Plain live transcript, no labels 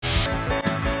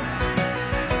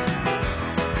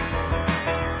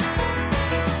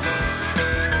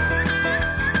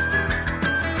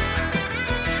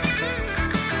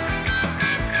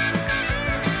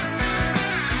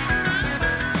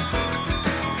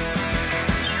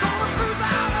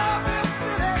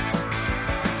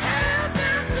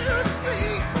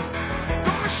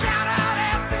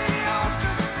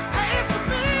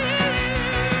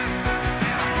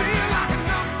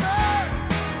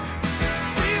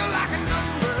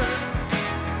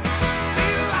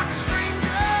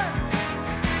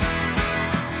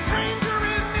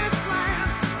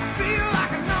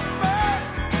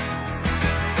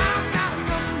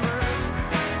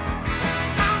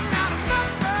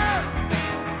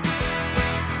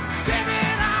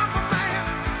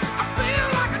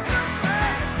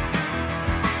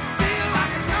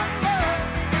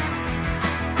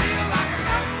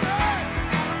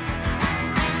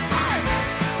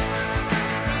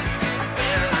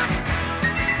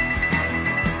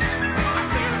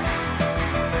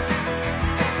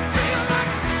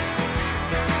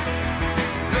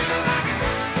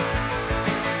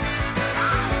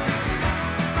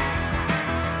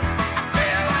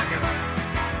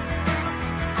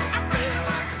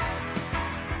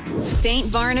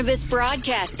St. Barnabas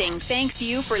Broadcasting thanks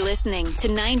you for listening to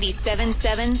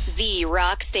 97.7 The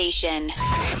Rock Station.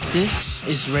 This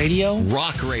is radio?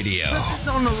 Rock Radio. It's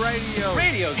on the radio.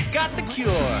 Radio's got the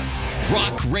cure.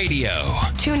 Rock Radio.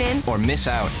 Tune in Or miss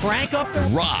out. Crank up the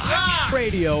Rock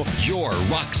radio. Your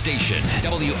rock station.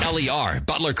 WLER,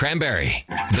 Butler Cranberry.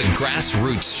 The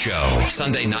Grassroots Show.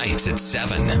 Sunday nights at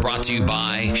 7. Brought to you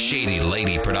by Shady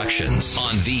Lady Productions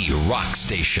on The Rock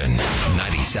Station.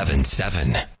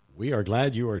 97.7. We are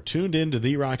glad you are tuned in to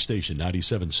The Rock Station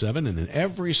 97.7, and then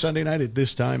every Sunday night at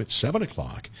this time at 7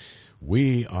 o'clock,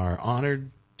 we are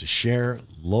honored to share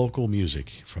local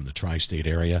music from the tri-state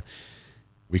area.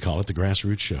 We call it The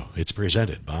Grassroots Show. It's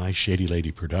presented by Shady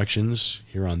Lady Productions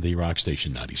here on The Rock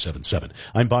Station 97.7.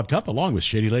 I'm Bob Cupp, along with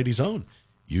Shady Lady's own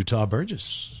Utah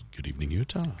Burgess. Good evening,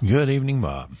 Utah. Good evening,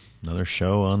 Bob. Another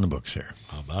show on the books here.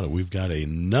 How about it? We've got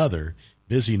another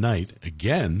busy night.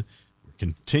 Again, we're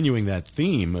continuing that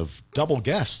theme of double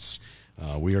guests.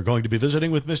 We are going to be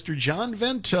visiting with Mr. John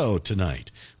Vento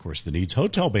tonight. Of course, the Needs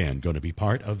Hotel Band going to be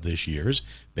part of this year's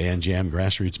Band Jam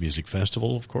Grassroots Music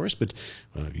Festival, of course, but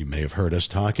you may have heard us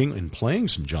talking and playing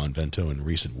some John Vento in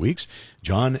recent weeks.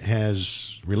 John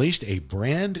has released a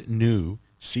brand new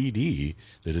CD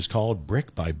that is called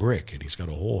Brick by Brick, and he's got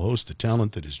a whole host of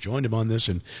talent that has joined him on this,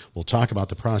 and we'll talk about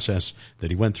the process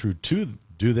that he went through to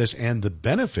do this and the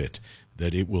benefit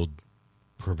that it will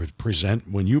present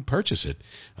when you purchase it.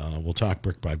 We'll talk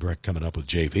brick by brick coming up with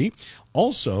JV.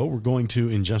 Also, we're going to,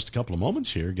 in just a couple of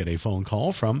moments here, get a phone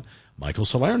call from Michael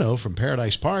Salerno from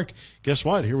Paradise Park. Guess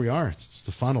what? Here we are. It's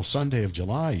the final Sunday of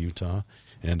July, Utah,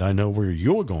 and I know where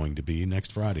you're going to be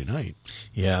next Friday night.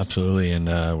 Yeah, absolutely, and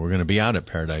we're going to be out at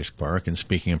Paradise Park. And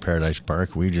speaking of Paradise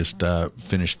Park, we just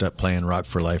finished up playing Rock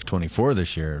for Life 24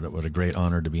 this year. What a great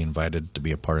honor to be invited to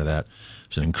be a part of that.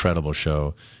 It's an incredible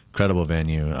show. Incredible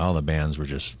venue. All the bands were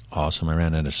just awesome. I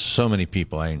ran into so many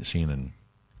people I ain't seen in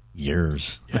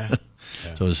years. Yeah.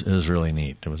 So it was really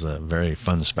neat. It was a very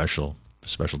fun, special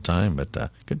time, but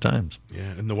good times. Yeah,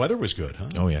 and the weather was good,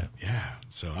 huh? Oh, yeah. Yeah.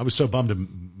 So I was so bummed to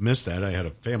miss that. I had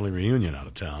a family reunion out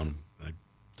of town. I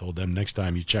told them next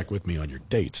time you check with me on your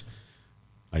dates.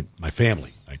 My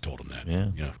family, I told them that.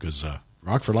 Yeah. You know, because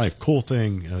Rock for Life, cool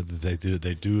thing that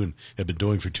they do and have been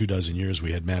doing for 24 years.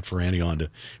 We had Matt Ferrani on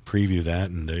to preview that,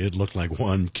 and it looked like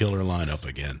one killer lineup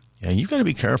again. Yeah, you've got to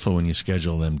be careful when you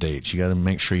schedule them dates. You got to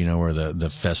make sure you know where the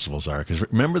festivals are. Because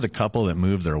remember the couple that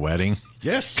moved their wedding?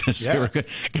 Yes. Because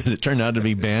it turned out to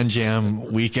be Band Jam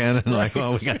weekend, and right.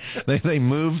 they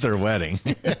moved their wedding.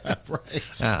 Yeah,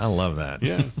 right. I love that.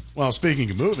 Yeah. Well,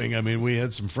 speaking of moving, I mean, we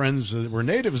had some friends that were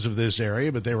natives of this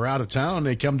area, but they were out of town.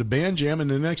 They come to Band Jam, and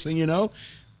the next thing you know,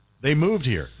 they moved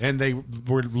here, and they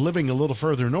were living a little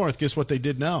further north. Guess what they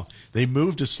did now? They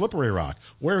moved to Slippery Rock.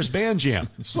 Where's Band Jam?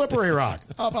 Slippery Rock.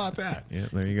 How about that? Yeah,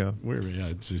 there you go.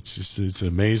 It's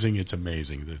amazing. It's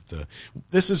amazing that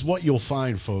this is what you'll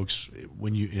find, folks.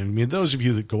 When those of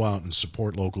you that go out and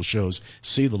support local shows,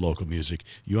 see the local music,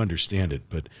 you understand it.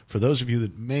 But for those of you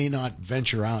that may not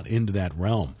venture out into that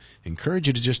realm, encourage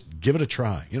you to just give it a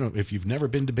try. You know, if you've never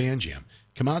been to Band Jam,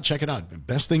 come out, check it out.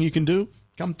 Best thing you can do,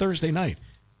 come Thursday night.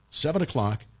 7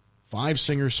 o'clock, 5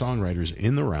 singer-songwriters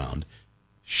in the round,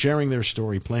 sharing their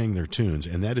story, playing their tunes,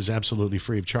 and that is absolutely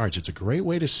free of charge. It's a great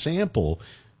way to sample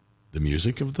the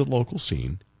music of the local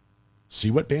scene,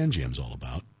 see what Band Jam's all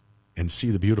about, and see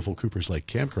the beautiful Cooper's Lake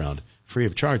Campground free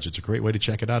of charge. It's a great way to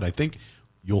check it out. I think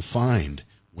you'll find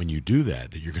when you do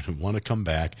that you're going to want to come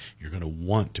back. You're going to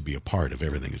want to be a part of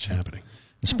everything that's happening.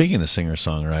 And speaking of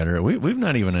singer-songwriter, we've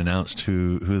not even announced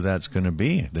who that's going to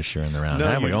be this year in the round,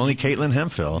 have we? Only Caitlin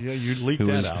Hemphill, you leaked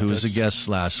that out. Who was a guest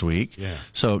last week. Yeah.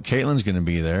 So Caitlin's going to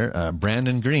be there.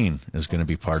 Brandon Green is going to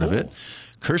be part of it.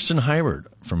 Kirsten Hybert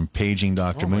from Paging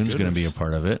Dr. Moon is going to be a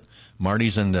part of it. Marty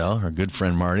Zendel, our good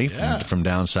friend Marty from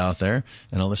down south there,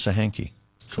 and Alyssa Henke.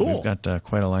 Cool. So we've got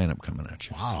quite a lineup coming at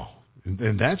you. Wow.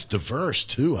 And that's diverse,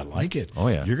 too. I like it. Oh,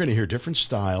 yeah. You're going to hear different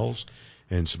styles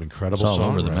and some incredible all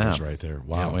over the map. songwriters right there.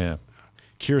 Wow. Yeah.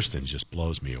 Kirsten just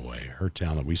blows me away. Her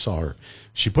talent. We saw her.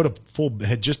 She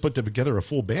had just put together a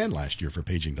full band last year for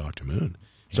Paging Dr. Moon.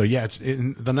 So, yeah,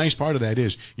 the nice part of that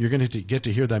is you're going to get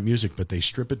to hear that music, but they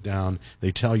strip it down.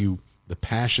 They tell you the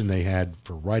passion they had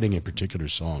for writing a particular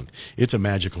song. It's a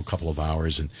magical couple of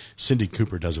hours, and Cindy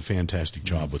Cooper does a fantastic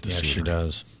job with the scenery. She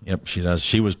does. Yep, she does.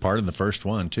 She was part of the first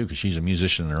one, too, because she's a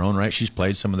musician in her own right. She's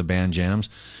played some of the band jams.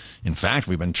 In fact,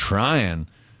 we've been trying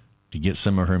to get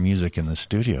some of her music in the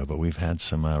studio, but we've had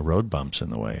some road bumps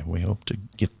in the way. We hope to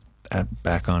get that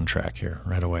back on track here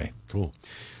right away. Cool.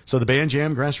 So the Band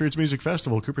Jam Grassroots Music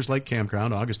Festival, Coopers Lake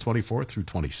Campground, August 24th through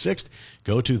 26th.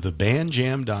 Go to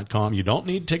thebandjam.com. You don't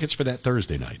need tickets for that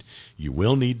Thursday night. You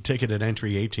will need ticket at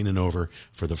entry 18 and over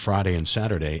for the Friday and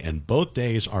Saturday, and both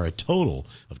days are a total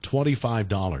of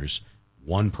 $25,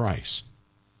 one price.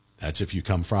 That's if you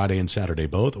come Friday and Saturday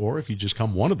both, or if you just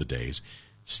come one of the days.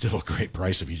 Still a great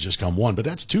price if you just come one, but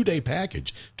that's 2-day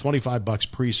package.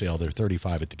 $25 pre-sale. They're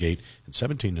 $35 at the gate, and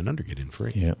 17 and under get in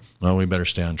free. Yeah. Well, we better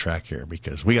stay on track here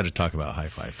because we got to talk about High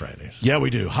Five Fridays. Yeah, we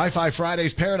do. High Five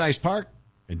Fridays, Paradise Park.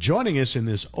 And joining us in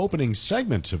this opening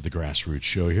segment of the Grassroots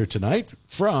Show here tonight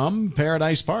from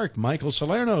Paradise Park, Michael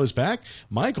Salerno is back.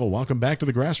 Michael, welcome back to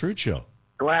the Grassroots Show.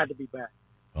 Glad to be back.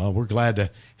 We're glad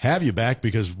to have you back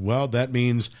because, well, that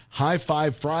means High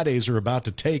Five Fridays are about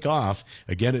to take off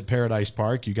again at Paradise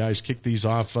Park. You guys kicked these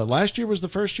off. Last year was the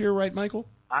first year, right, Michael?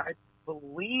 I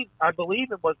believe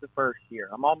it was the first year.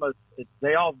 I'm almost.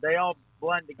 They all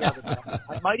blend together.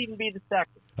 It might even be the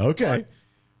second. Okay.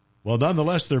 Well,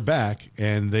 nonetheless, they're back,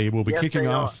 and they will be kicking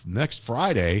off next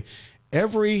Friday.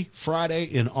 Every Friday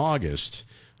in August.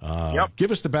 Give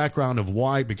us the background of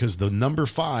why, because the number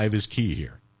 5 is key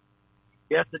here.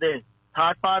 Yes, it is.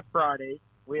 High Five Fridays.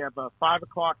 We have a 5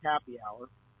 o'clock happy hour,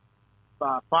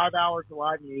 5 hours of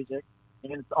live music,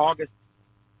 and it's August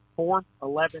 4th,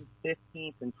 11th,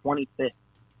 15th, and 25th.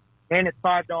 And it's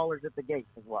 $5 at the gate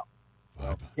as well.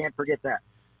 So can't forget that.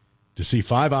 To see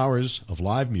 5 hours of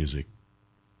live music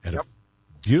at a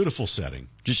beautiful setting.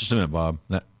 Just a minute, Bob.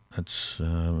 That's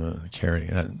Carrie.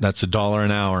 That's $1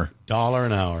 an hour. $1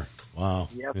 an hour. Wow.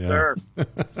 Yes, sir.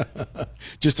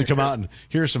 Just to come out and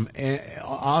hear some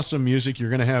awesome music. You're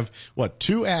going to have,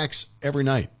 2 acts every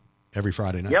night, every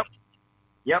Friday night?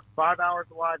 Yep. 5 hours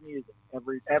of live music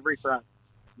every Friday.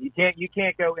 You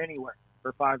can't go anywhere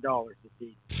for $5 to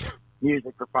see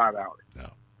music for 5 hours.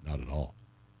 No, not at all.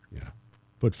 Yeah.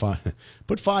 Put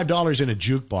 $5 in a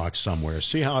jukebox somewhere.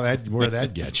 See where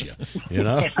that gets you. You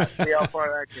know. See how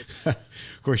far that gets you.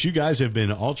 Of course, you guys have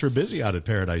been ultra busy out at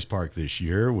Paradise Park this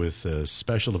year with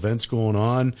special events going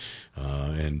on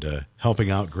and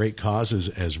helping out great causes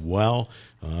as well.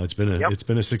 It's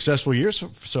been a successful year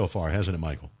so far, hasn't it,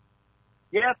 Michael?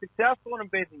 Yeah, successful and a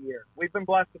busy year. We've been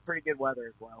blessed with pretty good weather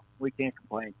as well. We can't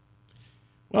complain.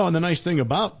 Well, and the nice thing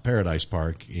about Paradise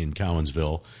Park in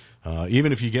Cowansville,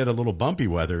 even if you get a little bumpy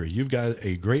weather, you've got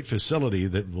a great facility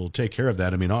that will take care of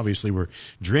that. I mean, obviously, we're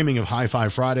dreaming of High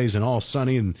Five Fridays and all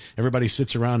sunny and everybody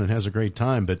sits around and has a great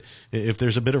time. But if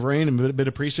there's a bit of rain and a bit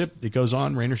of precip, it goes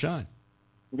on, rain or shine.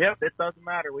 Yep, it doesn't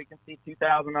matter. We can see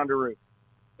 2,000 under roof.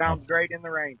 Sounds great in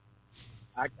the rain.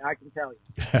 I can tell you.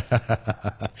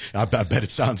 I bet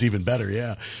it sounds even better,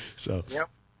 yeah. So. Yep.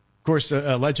 Of course,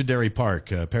 a legendary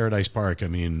park, Paradise Park. I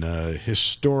mean,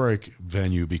 historic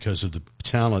venue because of the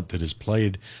talent that has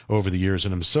played over the years,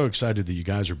 and I'm so excited that you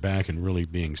guys are back and really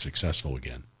being successful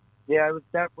again. Yeah, it was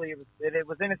definitely it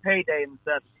was in its heyday in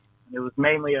the 70s. It was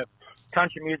mainly a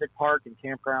country music park and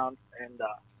campground, and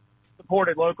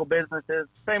supported local businesses.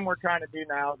 Same we're trying to do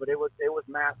now, but it was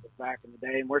massive back in the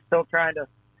day, and we're still trying to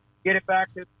get it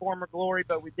back to its former glory,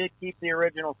 but we did keep the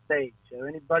original stage. So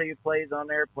anybody who plays on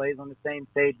there plays on the same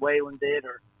stage Waylon did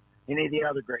or any of the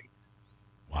other greats.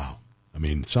 Wow. I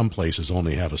mean, some places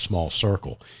only have a small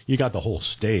circle. You got the whole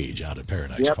stage out at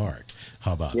Paradise Park.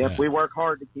 How about that? Yep, we work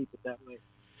hard to keep it that way.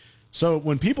 So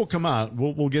when people come out,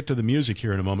 we'll get to the music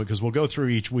here in a moment because we'll go through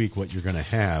each week what you're going to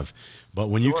have. But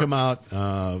when you come out,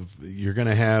 you're going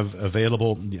to have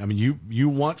available, I mean, you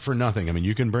want for nothing. I mean,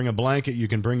 you can bring a blanket, you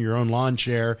can bring your own lawn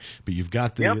chair, but you've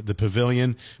got the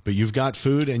pavilion, but you've got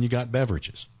food and you got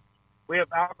beverages. We have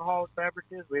alcoholic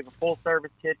beverages. We have a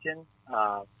full-service kitchen.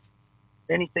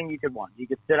 Anything you could want. You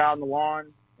could sit out on the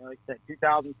lawn. You know, like I said,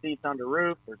 2,000 seats under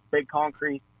roof. There's big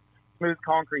smooth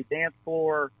concrete dance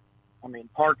floor. I mean,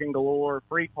 parking galore,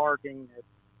 free parking. It's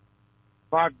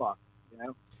 $5, you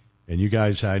know. And you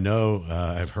guys, I know,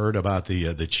 I've heard about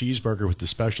the cheeseburger with the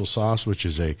special sauce, which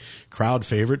is a crowd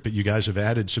favorite. But you guys have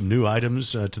added some new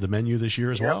items to the menu this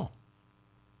year as well.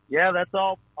 Yeah, that's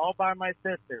all by my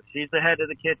sister. She's the head of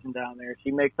the kitchen down there.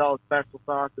 She makes all the special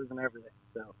sauces and everything.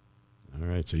 So. All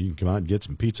right, so you can come out and get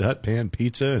some Pizza Hut pan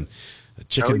pizza and a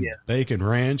chicken bacon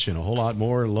ranch and a whole lot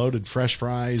more, loaded fresh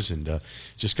fries, and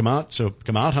just come out. So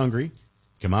come out hungry,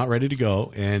 come out ready to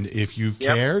go. And if you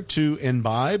care to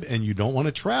imbibe and you don't want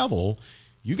to travel,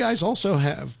 you guys also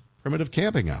have primitive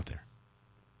camping out there.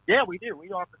 Yeah, we do.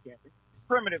 We offer camping,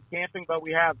 primitive camping, but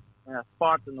we have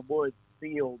spots in the woods,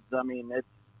 fields. I mean, it's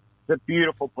a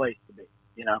beautiful place to be,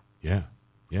 you know. Yeah.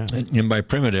 Yeah. And by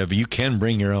primitive, you can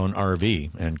bring your own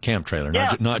RV and camp trailer,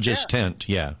 not just tent.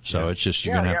 Yeah. So it's just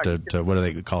you're going to have to what do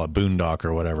they call it, boondock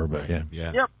or whatever. But yeah.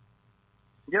 Yep.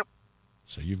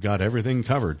 So you've got everything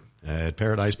covered at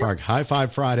Paradise Park. High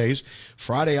Five Fridays,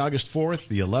 Friday, August 4th,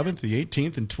 the 11th, the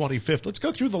 18th, and 25th. Let's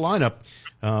go through the lineup,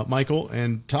 Michael,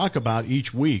 and talk about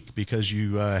each week, because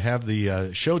you have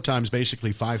the show times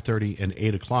basically 5:30 and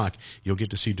 8 o'clock. You'll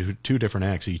get to see two different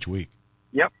acts each week.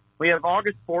 Yep. We have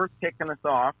August 4th kicking us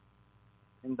off.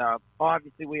 And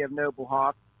obviously we have Noble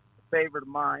Hops, a favorite of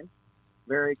mine.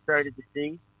 Very excited to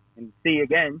see and see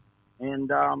again. And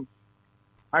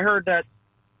I heard that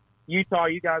Utah,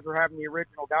 you guys were having the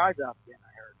original guys up again,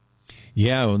 I heard.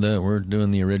 Yeah, well, we're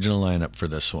doing the original lineup for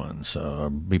this one. So I'll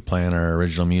be playing our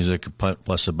original music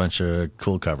plus a bunch of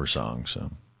cool cover songs.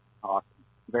 So awesome.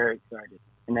 Very excited.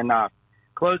 And then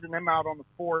closing them out on the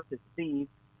 4th is Steve,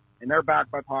 and they're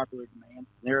backed by popular demand.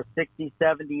 They're a 60s,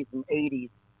 70s, and 80s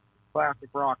classic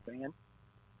rock band.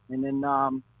 And then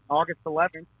August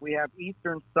 11th, we have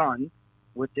Eastern Sun,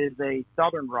 which is a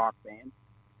southern rock band.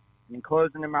 And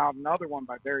closing them out, another one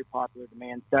by very popular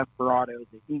demand, Desperados,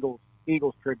 the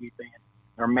Eagles tribute band.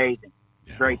 They're amazing.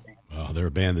 Yeah. Great band. Oh, they're a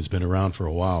band that's been around for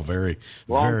a while. Very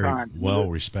well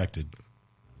respected.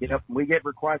 Yep, we get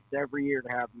requests every year to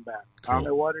have them back. Cool. I don't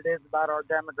know what it is about our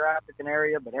demographic and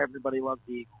area, but everybody loves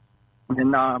the Eagles.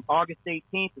 And August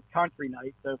 18th is country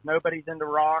night, so if nobody's into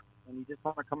rock and you just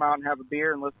want to come out and have a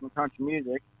beer and listen to country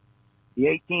music, the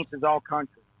 18th is all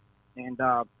country. And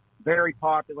very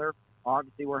popular.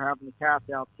 Obviously, we're having the Cash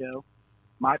Out show,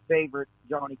 my favorite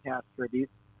Johnny Cash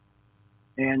tribute.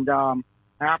 And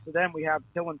after them, we have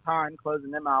Killin' Time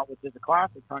closing them out, which is a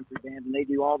classic country band, and they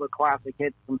do all the classic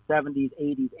hits from 70s,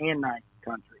 80s, and 90s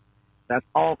country. That's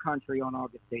all country on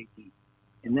August 18th.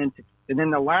 And then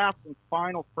the last and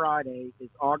final Friday is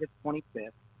August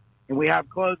 25th, and we have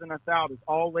closing us out as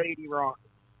all lady rockers,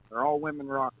 or all women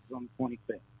rockers on the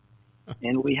 25th.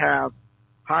 And we have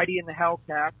Heidi and the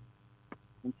Hellcats,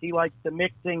 and she likes to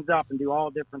mix things up and do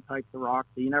all different types of rock,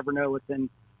 so you never know what's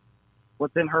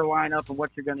in her lineup and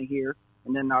what you're going to hear.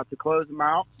 And then to close them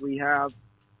out, we have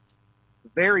a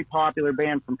very popular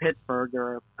band from Pittsburgh.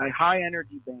 They're a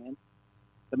high-energy band,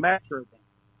 the Metro Band,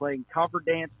 playing cover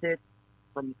dance hits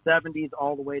from the 70s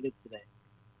all the way to today.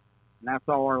 And that's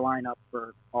all our lineup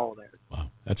for all of theirs.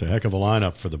 Wow, that's a heck of a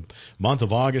lineup for the month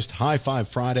of August. High Five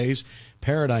Fridays,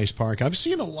 Paradise Park. I've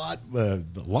seen a lot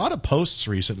of posts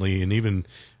recently, and even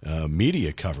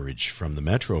media coverage from the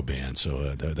Metro Band.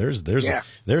 So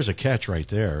there's a catch right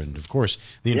there. And of course,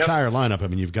 the entire lineup. I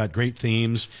mean, you've got great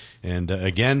themes, and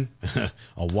again,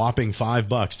 a whopping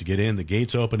 $5 to get in. The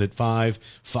gates open at 5.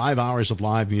 5 hours of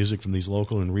live music from these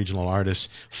local and regional artists.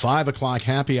 5 o'clock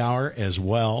happy hour as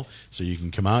well, so you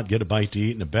can come out, get a bite to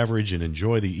eat and a beverage, and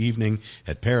enjoy the evening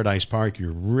at Paradise Park.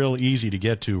 You're real easy to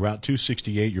get to. Route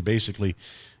 268. You're basically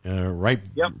right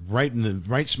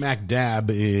smack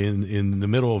dab in the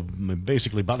middle of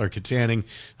basically Butler, Katanning.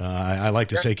 I like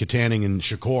to say Katanning and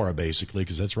Shakora, basically,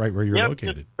 because that's right where you're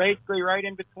located. Just basically right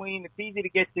in between. It's easy to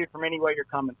get to from anywhere you're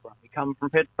coming from. You come from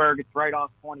Pittsburgh, it's right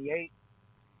off 28.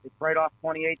 It's right off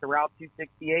 28 to Route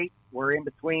 268. We're in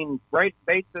between, right,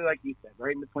 basically like you said,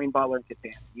 right in between Butler and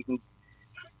Katanning. You can,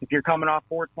 if you're coming off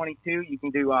 422, you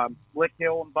can do Lick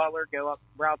Hill and Butler, go up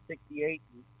Route 68,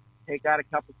 and take out a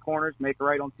couple corners, make a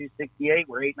right on 268.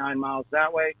 We're 8-9 miles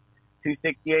that way.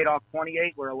 268 off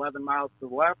 28. We're 11 miles to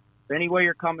the left. So any way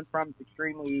you're coming from, it's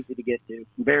extremely easy to get to.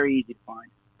 Very easy to find.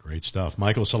 Great stuff.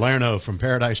 Michael Salerno from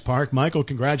Paradise Park. Michael,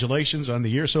 congratulations on the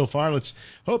year so far. Let's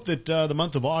hope that the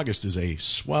month of August is a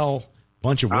swell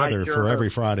bunch of weather for every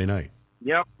Friday night.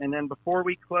 Yep. And then before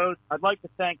we close, I'd like to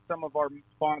thank some of our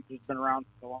sponsors who've been around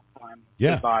for a long time.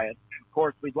 Yeah. By it. Of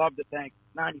course, we'd love to thank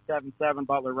 97.7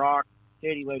 Butler Rock,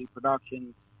 Shady Lady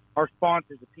Productions, our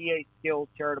sponsors, the PA Skills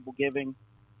Charitable Giving,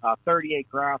 38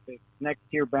 Graphics, Next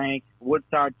Tier Bank,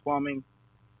 Woodside Plumbing,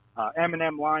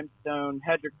 M&M Limestone,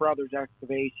 Hedrick Brothers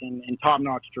Excavation, and Top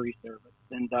Notch Tree Service.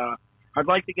 And I'd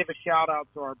like to give a shout-out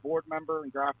to our board member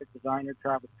and graphic designer,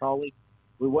 Travis Colley.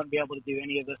 We wouldn't be able to do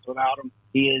any of this without him.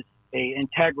 He is an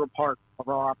integral part of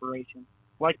our operation.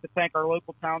 I'd like to thank our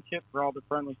local township for all the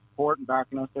friendly support and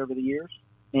backing us over the years.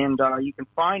 And you can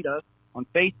find us on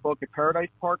Facebook at Paradise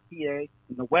Park PA, and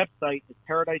the website is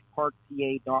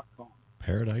paradiseparkpa.com.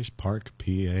 Paradise Park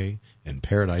PA and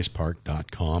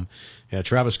paradisepark.com. Yeah,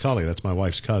 Travis Colley, that's my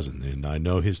wife's cousin, and I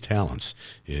know his talents.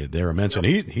 They're immense, and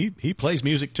he plays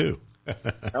music too.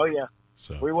 Oh, yeah.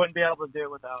 So we wouldn't be able to do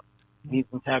it without him. He's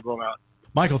integral out.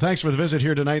 Michael, thanks for the visit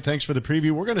here tonight. Thanks for the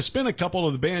preview. We're going to spin a couple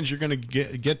of the bands you're going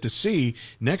to get to see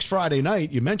next Friday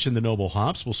night. You mentioned the Noble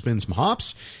Hops. We'll spin some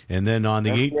hops. And then on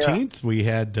the 18th, we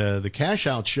had the Cash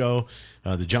Out show,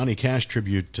 the Johnny Cash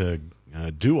tribute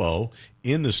duo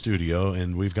in the studio,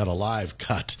 and we've got a live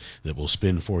cut that we'll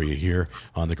spin for you here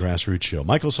on the Grassroots Show.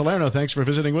 Michael Salerno, thanks for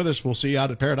visiting with us. We'll see you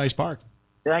out at Paradise Park.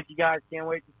 Thank you, guys. Can't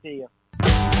wait to see you.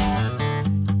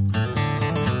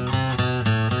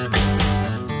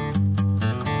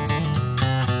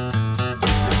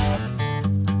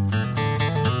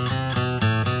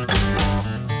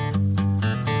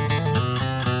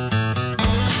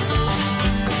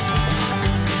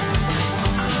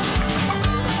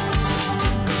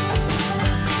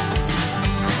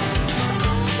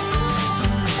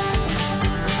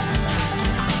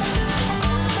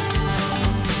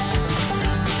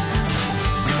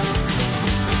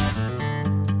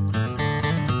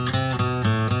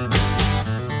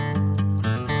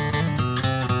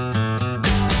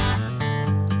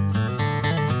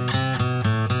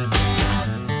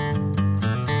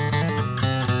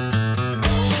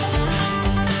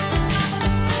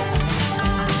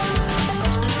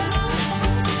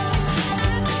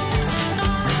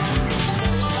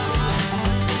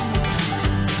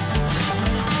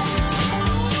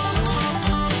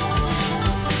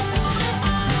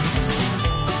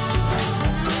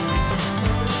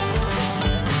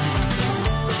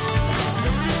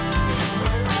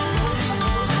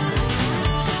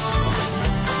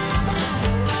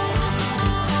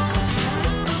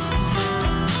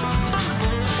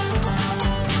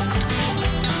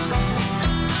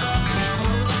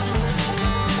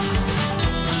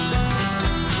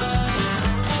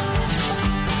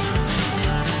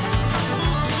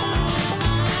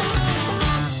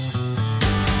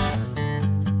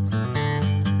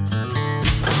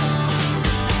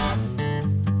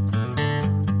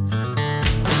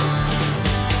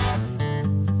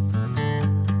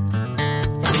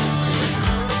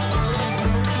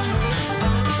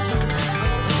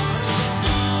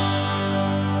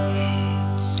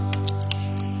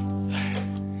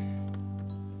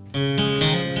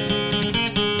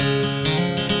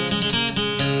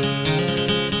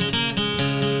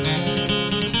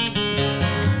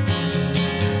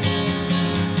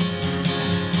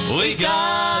 We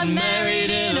got married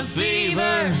in a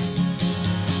fever,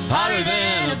 hotter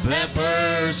than a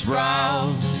pepper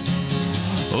sprout.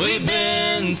 We've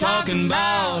been talking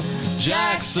about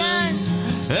Jackson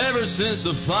ever since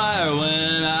the fire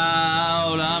went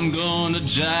out. I'm going to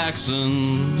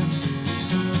Jackson,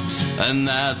 and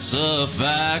that's a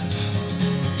fact.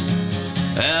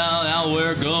 Hell, now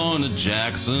we're going to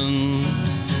Jackson,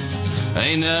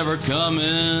 ain't never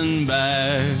coming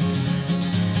back.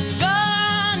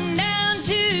 Gone down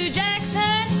to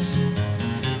Jackson,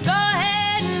 go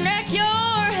ahead and wreck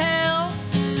your hell.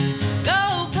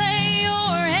 Go play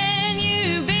your hand,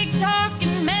 you big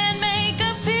talking man, make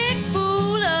a big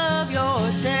fool of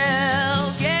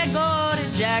yourself. Yeah, go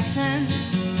to Jackson,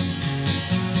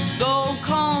 go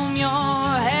comb your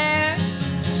hair.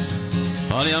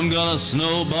 Honey, I'm gonna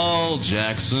snowball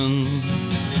Jackson,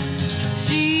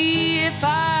 see if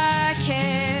I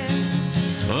care.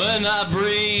 when I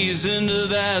breeze into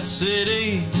that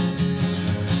city,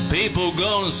 people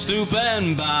gonna stoop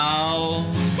and bow.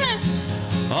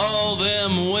 All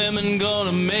them women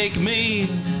gonna make me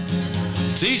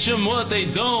teach them what they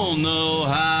don't know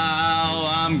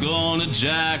how. I'm going to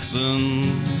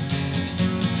Jackson,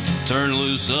 turn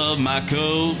loose of my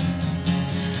coat.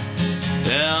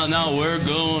 Yeah, now we're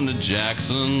going to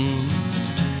Jackson.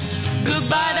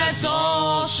 Goodbye, that's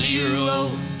all she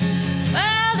wrote.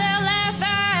 Well, they'll laugh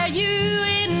at you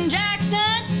in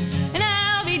Jackson, and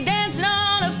I'll be dancing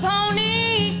on a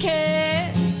pony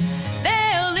keg.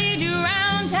 They'll lead you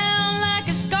around town like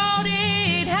a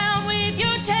scalded hound with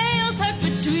your tail tucked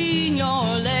between your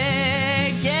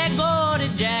legs. Yeah, go to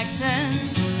Jackson,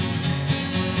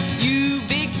 you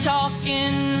big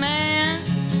talking man.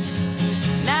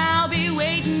 Now I'll be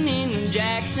waiting in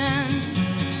Jackson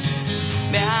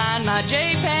behind my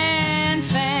J-Pan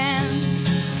fan.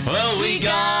 Well, we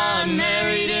got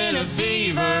married in a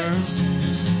fever,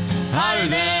 hotter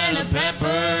than a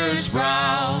pepper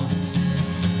sprout.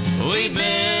 We've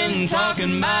been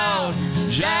talking about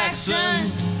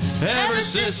Jackson ever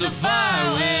since the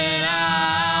fire went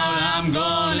out. I'm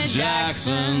going to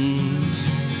Jackson,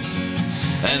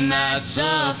 and that's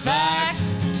a fact.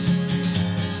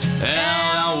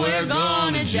 Hell, now we're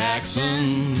going to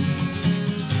Jackson,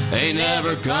 ain't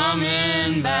never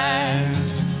coming back.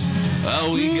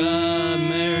 Oh, we got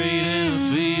married in a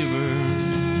fever,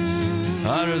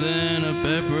 hotter than a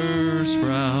pepper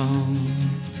sprout.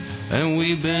 And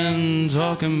we've been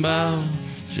talking about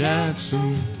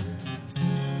Jackson.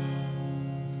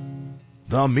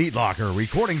 The Meat Locker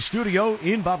Recording Studio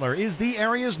in Butler is the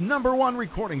area's #1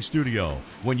 recording studio.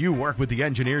 When you work with the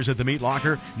engineers at the Meat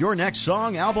Locker, your next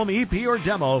song, album, EP, or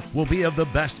demo will be of the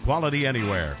best quality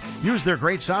anywhere. Use their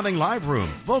great sounding live room,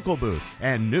 vocal booth,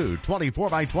 and new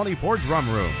 24x24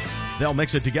 drum room. They'll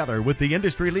mix it together with the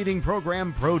industry-leading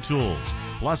program Pro Tools.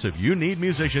 Plus, if you need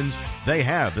musicians, they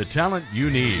have the talent you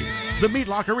need. The Meat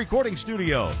Locker Recording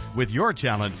Studio. With your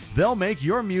talent, they'll make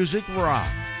your music rock.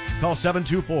 Call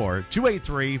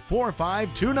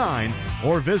 724-283-4529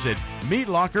 or visit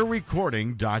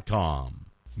meatlockerrecording.com.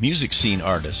 Music scene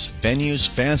artists, venues,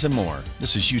 fans, and more.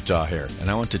 This is Utah here, and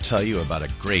I want to tell you about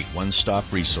a great one-stop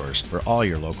resource for all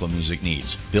your local music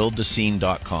needs.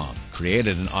 BuildTheScene.com.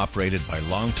 Created and operated by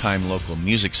longtime local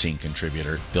music scene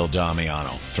contributor Bill Damiano.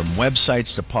 From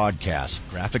websites to podcasts,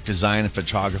 graphic design and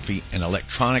photography, and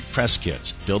electronic press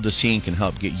kits, Build the Scene can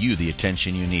help get you the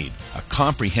attention you need. A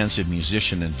comprehensive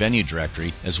musician and venue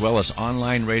directory, as well as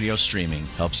online radio streaming,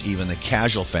 helps even the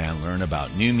casual fan learn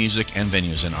about new music and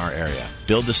venues in our area.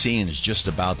 Build the Scene is just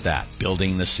about that,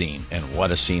 building the scene. And what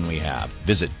a scene we have.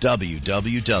 Visit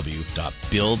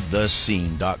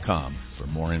www.buildthescene.com for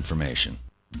more information.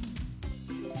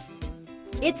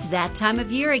 It's that time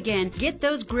of year again. Get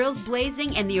those grills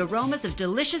blazing and the aromas of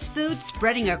delicious food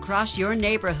spreading across your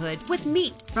neighborhood with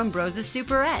meat from Brose's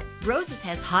Superette. Brose's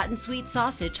has hot and sweet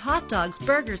sausage, hot dogs,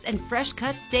 burgers, and fresh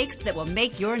cut steaks that will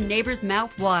make your neighbor's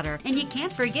mouth water. And you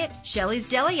can't forget Shelley's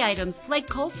deli items like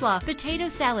coleslaw, potato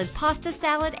salad, pasta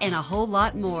salad, and a whole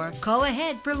lot more. Call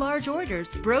ahead for large orders.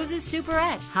 Brose's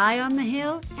Superette, high on the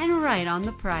hill and right on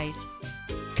the price.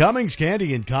 Cummings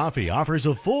Candy and Coffee offers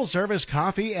a full-service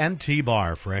coffee and tea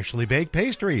bar, freshly baked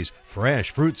pastries, fresh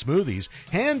fruit smoothies,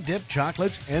 hand-dipped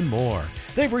chocolates, and more.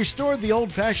 They've restored the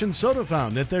old-fashioned soda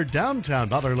fountain at their downtown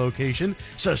Butler location,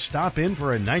 so stop in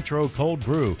for a nitro cold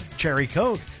brew, cherry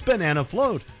coke, banana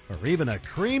float, or even a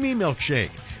creamy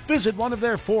milkshake. Visit one of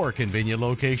their 4 convenient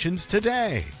locations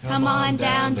today. Come on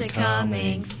down to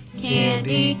Cummings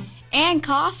Candy and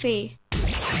Coffee.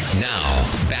 Now,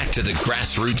 back to the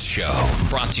Grassroots Show,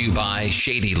 brought to you by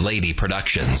Shady Lady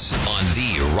Productions on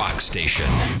the Rock Station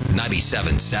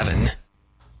 97.7.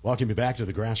 Welcome you back to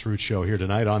the Grassroots Show here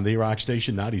tonight on the Rock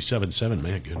Station 97.7.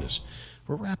 Man, goodness,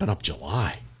 we're wrapping up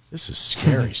July. This is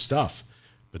scary stuff.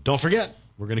 But don't forget,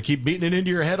 we're going to keep beating it into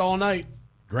your head all night.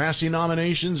 Grassy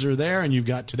nominations are there, and you've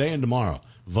got today and tomorrow.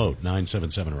 Vote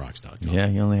 977rocks.com. Yeah,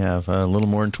 you only have a little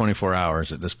more than 24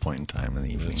 hours at this point in time in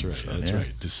the evening. That's right. So, that's yeah.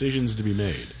 right. Decisions to be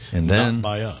made, and then, not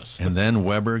by us. And then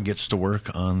Weber gets to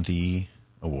work on the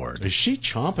award. Is she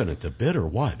chomping at the bit or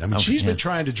what? I mean, she's been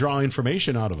trying to draw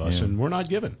information out of us, and we're not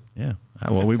giving. Yeah.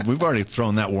 Well, we've already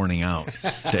thrown that warning out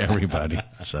to everybody.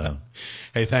 So,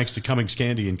 hey, thanks to Cummings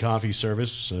Candy and Coffee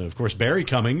Service. Of course, Barry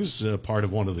Cummings, part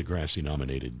of one of the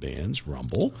Grassy-nominated bands,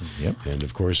 Rumble. Yep. And,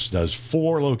 of course, does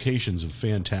 4 locations of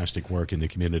fantastic work in the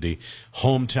community.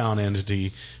 Hometown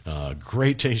entity,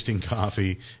 great tasting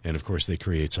coffee, and, of course, they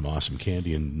create some awesome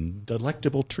candy and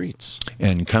delectable treats.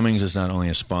 And Cummings is not only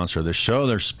a sponsor of the show,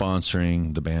 they're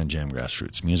sponsoring the Band Jam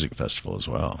Grassroots Music Festival as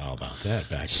well. How about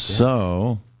that?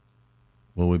 So,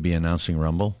 will we be announcing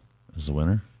Rumble as the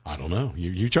winner? I don't know.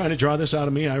 You're trying to draw this out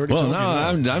of me? I already told you.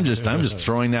 I'm just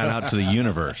throwing that out to the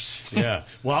universe. Yeah.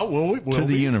 Well, will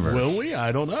the universe. Will we?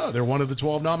 I don't know. They're one of the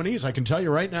 12 nominees. I can tell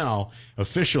you right now,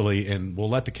 officially, and we'll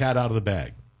let the cat out of the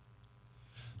bag.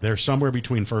 They're somewhere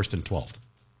between 1st and 12th.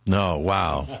 No,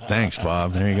 wow. Thanks,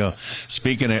 Bob. There you go.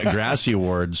 Speaking of Grassy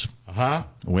Awards,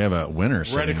 we have a winner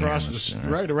right across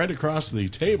the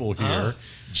table here.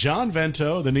 John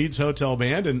Vento, the Needs Hotel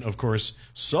Band, and of course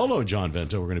solo John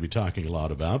Vento we're going to be talking a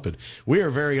lot about, but we are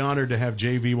very honored to have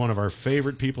JV, one of our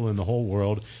favorite people in the whole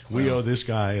world. We owe this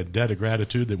guy a debt of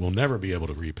gratitude that we'll never be able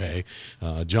to repay.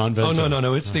 John Vento. Oh,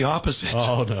 no, it's the opposite.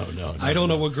 Oh, no. I don't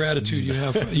know what gratitude you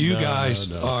have. You guys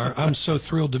are, I'm so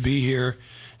thrilled to be here.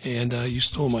 And you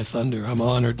stole my thunder. I'm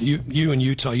honored. You in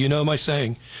Utah, you know my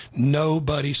saying,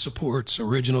 nobody supports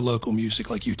original local music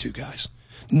like you two guys.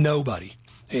 Nobody.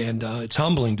 And it's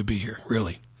humbling to be here,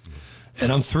 really.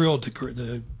 And I'm thrilled.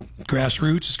 The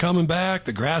Grassroots is coming back.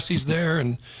 The Grassy's there.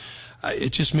 And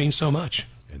it just means so much.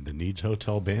 And the Needs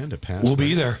Hotel Band at Pass. We'll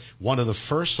be there. One of the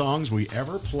first songs we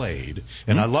ever played,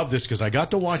 and I love this because I got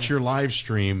to watch your live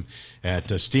stream at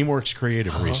Steamworks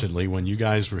Creative recently when you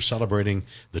guys were celebrating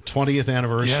the 20th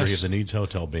anniversary of the Needs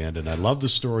Hotel Band, and I love the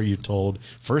story you told.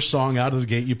 First song out of the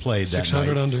gate you played that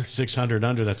 600 night. Under. 600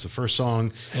 Under. That's the first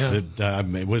song. Yeah.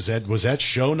 That was that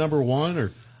show number 1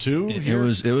 or? 2? It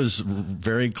was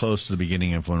very close to the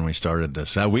beginning of when we started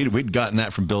this. We'd gotten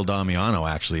that from Bill Damiano,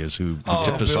 actually, is who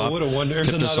tipped us Bill, off. what a wonder.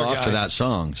 Tipped us off guy. to that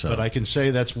song. So. But I can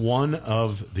say that's one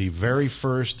of the very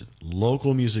first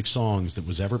local music songs that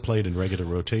was ever played in regular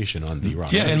rotation on the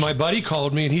Rock. Yeah, and my buddy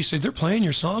called me and he said, they're playing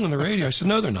your song on the radio. I said,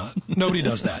 no, they're not. Nobody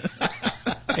does that.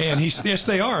 And he said, yes,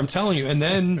 they are. I'm telling you. And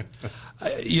then,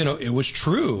 it was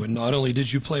true. And not only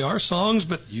did you play our songs,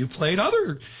 but you played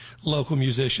other local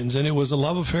musicians. And it was a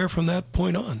love affair from that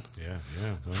point on. Yeah.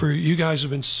 Well. For you guys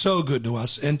have been so good to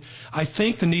us. And I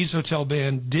think the Needs Hotel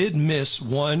Band did miss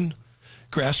one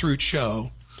grassroots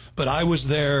show. But I was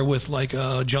there with like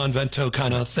a John Vento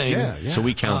kind of thing. Yeah. So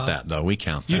we count that, though. We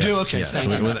count that. You do? Okay. Yeah.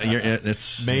 Thank you.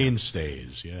 It's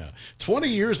mainstays. Yeah. 20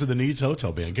 years of the Needs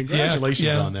Hotel Band.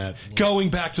 Congratulations on that. Going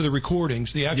back to the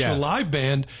recordings, the actual live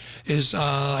band is,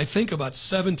 I think, about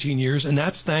 17 years, and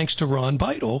that's thanks to Ron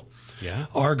Beitel. Yeah.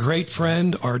 Our great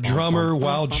friend, our drummer,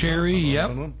 Wild Cherry.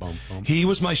 Yep. He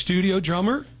was my studio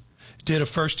drummer. Did a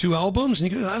first 2 albums,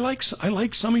 and he goes, I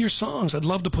like some of your songs. I'd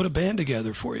love to put a band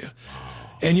together for you.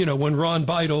 And, when Ron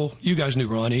Beitel, you guys knew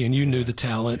Ronnie, and you knew the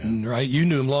talent, and right, you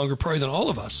knew him longer probably than all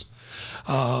of us.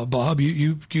 Bob,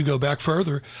 you go back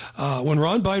further. When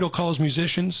Ron Beitel calls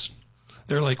musicians,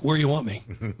 they're like, where you want me?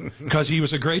 Because he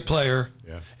was a great player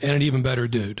and an even better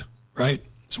dude, right?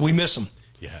 So we miss him.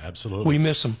 Yeah, absolutely. We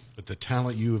miss him. But the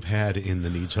talent you have had in the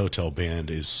Needs Hotel Band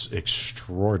is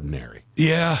extraordinary.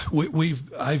 Yeah,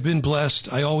 I've been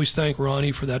blessed. I always thank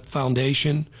Ronnie for that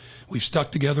foundation. We've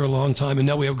stuck together a long time, and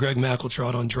now we have Greg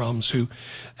McEltrott on drums, who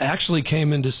actually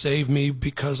came in to save me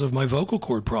because of my vocal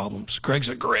cord problems. Greg's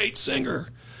a great singer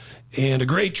and a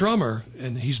great drummer,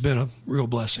 and he's been a real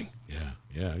blessing.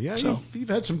 Yeah. So, you've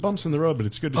had some bumps in the road, but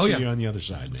it's good to see you on the other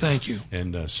side, man. Thank you.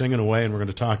 And singing away, and we're going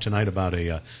to talk tonight about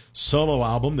a solo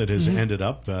album that has ended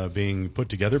up being put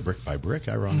together brick by brick,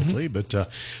 ironically. But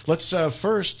let's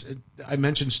first, I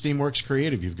mentioned Steamworks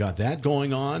Creative. You've got that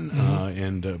going on,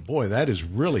 and boy, that is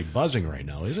really buzzing right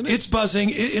now, isn't it? It's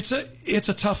buzzing. It's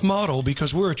a tough model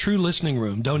because we're a true listening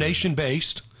room,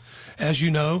 donation-based, as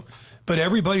you know, but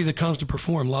everybody that comes to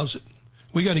perform loves it.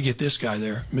 We got to get this guy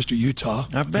there, Mr. Utah.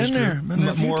 I've been there. Been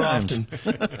there a few more times.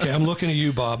 often. Okay, I'm looking at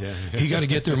you, Bob. He got to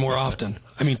get there more often.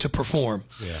 I mean, to perform.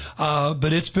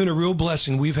 But it's been a real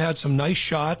blessing. We've had some nice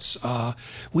shots.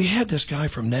 We had this guy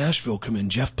from Nashville come in,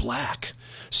 Jeff Black,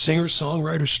 singer,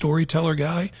 songwriter, storyteller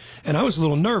guy. And I was a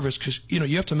little nervous because,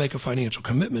 you have to make a financial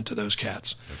commitment to those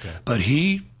cats. Okay. But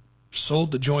he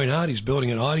sold the joint out. He's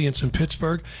building an audience in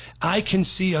Pittsburgh. I can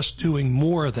see us doing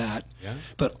more of that,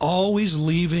 but always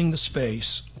leaving the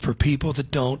space for people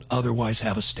that don't otherwise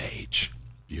have a stage.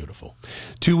 Beautiful.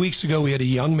 2 weeks ago, we had a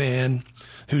young man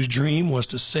whose dream was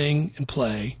to sing and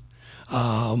play.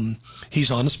 He's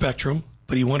on the spectrum,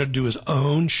 but he wanted to do his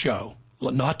own show,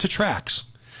 not to tracks.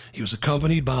 He was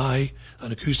accompanied by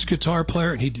an acoustic guitar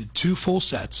player, and he did 2 full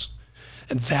sets.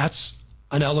 And that's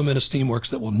an element of Steamworks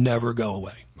that will never go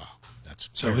away.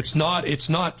 So it's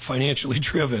not financially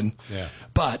driven,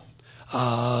 but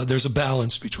there's a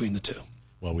balance between the two.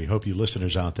 Well, we hope you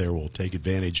listeners out there will take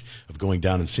advantage of going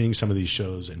down and seeing some of these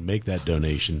shows and make that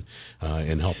donation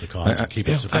and help the cause and keep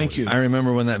it supported. Thank you. I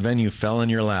remember when that venue fell in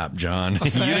your lap, John.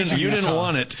 You didn't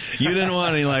want it. You didn't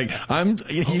want it.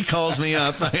 He calls me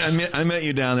up. I met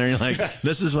you down there. And you're like,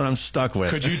 this is what I'm stuck with.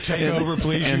 Could you take over,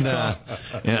 please? And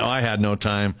I had no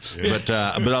time. But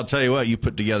I'll tell you what, you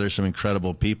put together some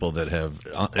incredible people that have.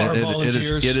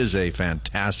 Volunteers. It is a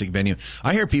fantastic venue.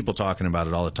 I hear people talking about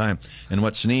it all the time. And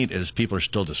what's neat is people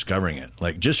are still discovering it.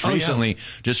 Like just recently,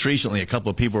 a couple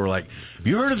of people were like, "Have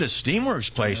you heard of this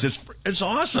Steamworks place? It's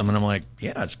awesome." And I'm like,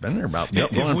 "Yeah, it's been there about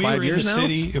going 5 years now."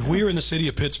 If we were in the city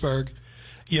of Pittsburgh,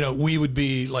 we would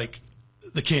be like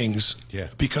the kings,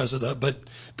 because of that. But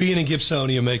being in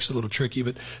Gibsonia makes it a little tricky.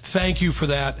 But thank you for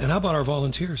that. And how about our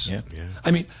volunteers? Yeah.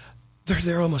 I mean, they're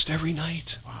there almost every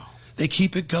night. Wow. They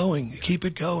keep it going.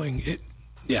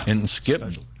 And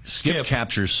Skip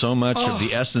captures so much of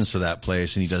the essence of that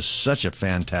place, and he does such a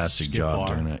fantastic job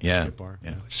doing it. Yeah.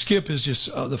 Skip is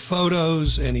just the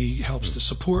photos, and he helps to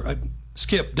support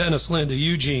Skip, Dennis, Linda,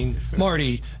 Eugene,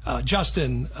 Marty,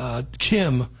 Justin,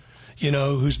 Kim,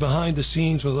 who's behind the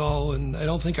scenes with all. And I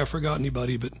don't think I forgot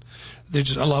anybody, but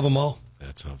I love them all.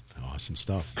 That's awesome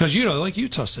stuff. Because like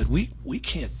Utah said, we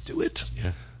can't do it.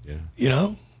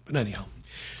 Yeah. But anyhow.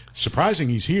 Surprising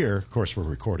he's here. Of course, we're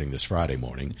recording this Friday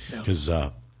morning because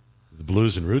the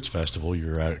Blues and Roots Festival,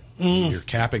 you're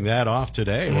capping that off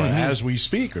today, or as we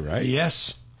speak, right?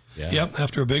 Yes. Yeah. Yep.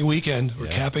 After a big weekend, we're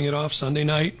capping it off Sunday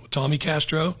night with Tommy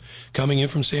Castro coming in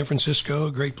from San Francisco,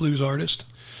 a great blues artist.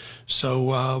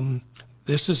 So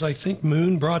this is, I think,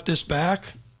 Moon brought this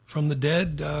back from the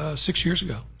dead 6 years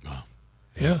ago.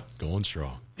 Yeah. Going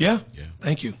strong. Yeah. Yeah.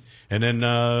 Thank you. And then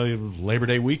Labor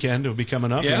Day weekend will be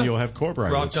coming up, and you'll have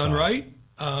Corbright. Rock Done Right.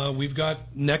 We've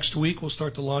got next week, we'll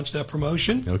start to launch that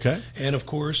promotion. Okay. And, of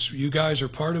course, you guys are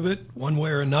part of it one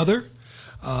way or another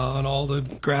on all the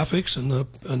graphics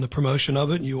and the promotion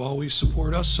of it, and you always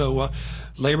support us. So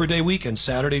Labor Day weekend,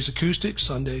 Saturday's acoustic,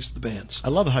 Sunday's the bands. I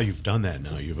love how you've done that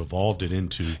now. You've evolved it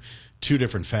into two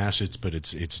different facets, but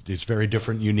it's very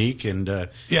different, unique, and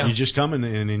you just come and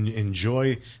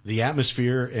enjoy the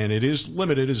atmosphere. And it is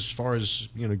limited as far as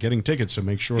getting tickets. So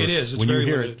make sure it is. It's when you very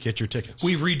hear limited. it, get your tickets.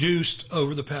 We've reduced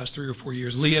over the past 3 or 4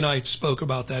 years. Lee and I spoke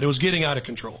about that. It was getting out of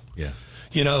control. Yeah.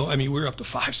 We're up to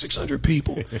 500-600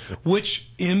 people, which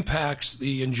impacts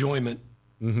the enjoyment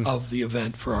of the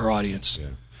event for our audience. Yeah.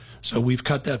 So we've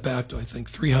cut that back to, I think,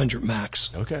 300 max.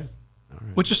 Okay. All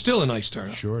right. Which is still a nice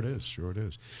turnout. Sure it is. Sure it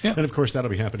is. Yeah. And, of course,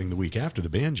 that'll be happening the week after the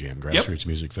Band Jam Grassroots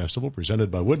Music Festival, presented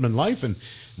by Woodman Life, and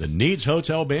the Needs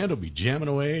Hotel Band will be jamming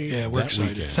away. Yeah, we're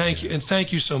excited. Weekend. Thank you. And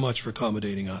thank you so much for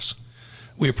accommodating us.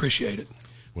 We appreciate it.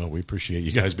 Well, we appreciate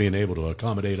you guys being able to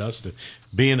accommodate us to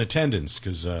be in attendance,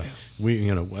 because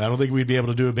we, I don't think we'd be able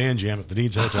to do a band jam at the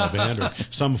Needs Hotel Band or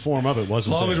some form of it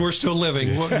wasn't. As long there. as we're still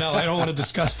living. No, I don't want to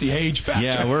discuss the age factor.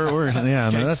 Yeah,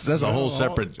 that's a whole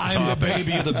separate topic. I'm the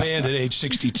baby of the band at age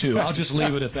 62. I'll just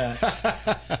leave it at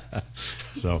that.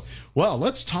 So, well,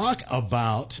 let's talk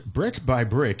about Brick by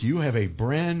Brick. You have a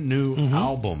brand new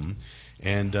album.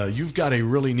 And you've got a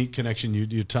really neat connection.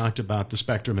 You talked about the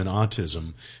spectrum and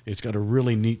autism. It's got a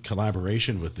really neat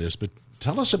collaboration with this. But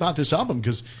tell us about this album,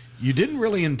 because you didn't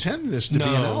really intend this to be an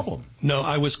album. No,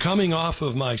 I was coming off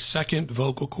of my second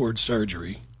vocal cord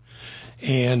surgery.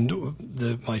 And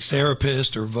my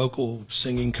therapist or vocal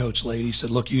singing coach lady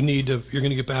said, look, you're going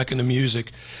to get back into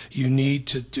music. You need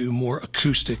to do more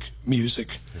acoustic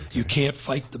music. Okay. You can't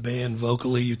fight the band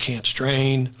vocally. You can't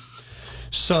strain.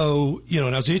 So,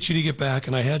 and I was itchy to get back,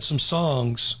 and I had some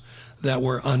songs that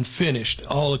were unfinished,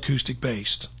 all acoustic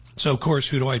based. So, of course,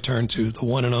 who do I turn to? The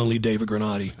one and only David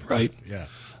Granati, right? Yeah.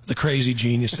 The crazy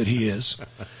genius that he is.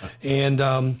 And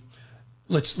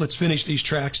let's finish these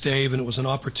tracks, Dave. And it was an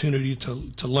opportunity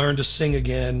to learn to sing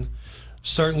again,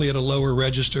 certainly at a lower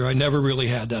register. I never really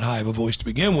had that high of a voice to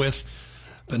begin with,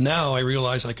 but now I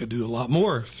realize I could do a lot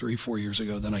more 3-4 years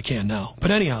ago than I can now.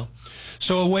 But anyhow,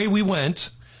 so away we went,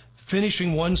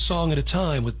 finishing one song at a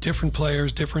time with different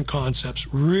players, different concepts,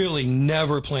 really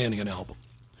never planning an album.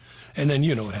 And then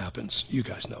you know what happens. You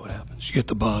guys know what happens. You get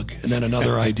the bug, and then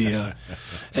another idea.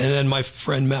 And then my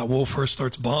friend Matt Wolfhurst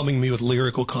starts bombing me with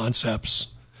lyrical concepts.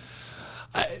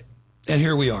 And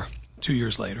here we are, 2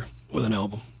 years later, with an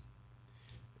album.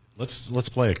 Let's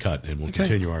play a cut, and we'll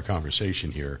continue our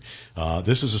conversation here.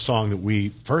 This is a song that we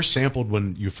first sampled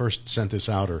when you first sent this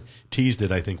out, or teased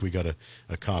it. I think we got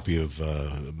a copy of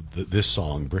this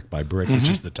song, Brick by Brick, which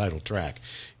is the title track.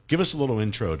 Give us a little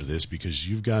intro to this, because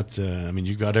you've got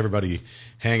everybody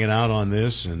hanging out on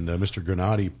this, and Mr.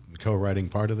 Granati co-writing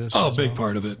part of this. Oh, a big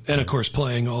part of it. And, of course,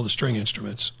 playing all the string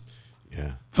instruments.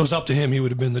 Yeah. If it was up to him, he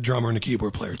would have been the drummer and the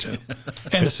keyboard player, too.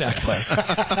 And the sax player.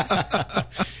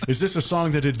 Is this a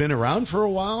song that had been around for a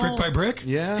while? Brick by Brick?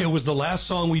 Yeah. It was the last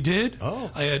song we did. Oh.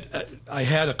 I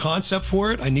had a concept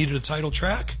for it. I needed a title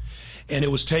track. And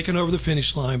it was taken over the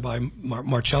finish line by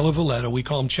Marcello Valletta. We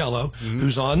call him Cello,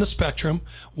 who's on the Spectrum,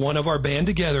 one of our Band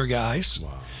Together guys.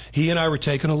 Wow. He and I were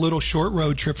taking a little short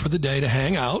road trip for the day to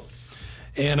hang out.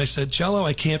 And I said, Cello,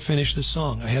 I can't finish this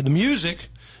song. I had the music,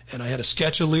 and I had a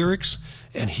sketch of lyrics,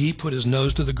 and he put his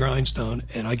nose to the grindstone,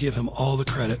 and I give him all the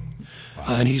credit. Wow.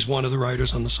 And he's one of the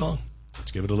writers on the song.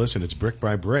 Let's give it a listen. It's Brick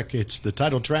by Brick. It's the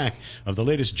title track of the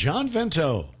latest John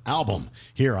Vento album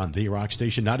here on the Rock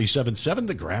Station 97.7,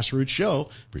 The Grassroots Show,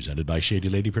 presented by Shady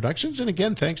Lady Productions. And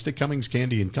again, thanks to Cummings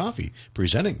Candy and Coffee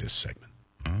presenting this segment.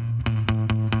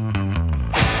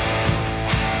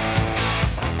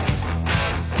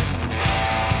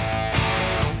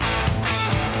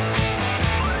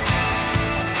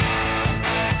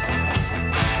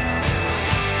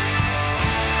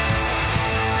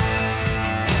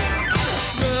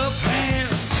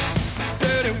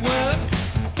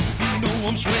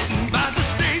 I'm sweating by the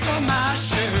stains on my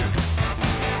shirt.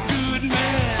 Good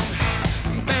man,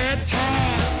 bad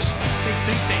times. They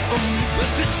think they own me,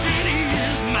 but the city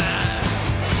is mine.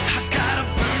 I got a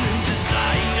burning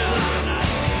desire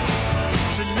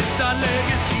to lift our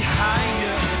legacy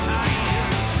higher.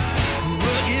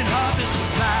 Working hard to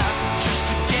survive, just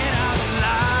to get out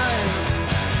alive.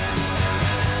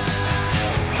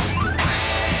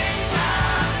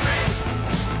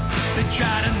 They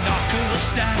try to knock us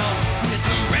down.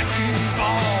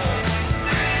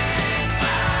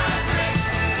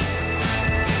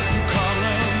 You call a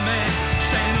man,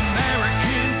 stand American.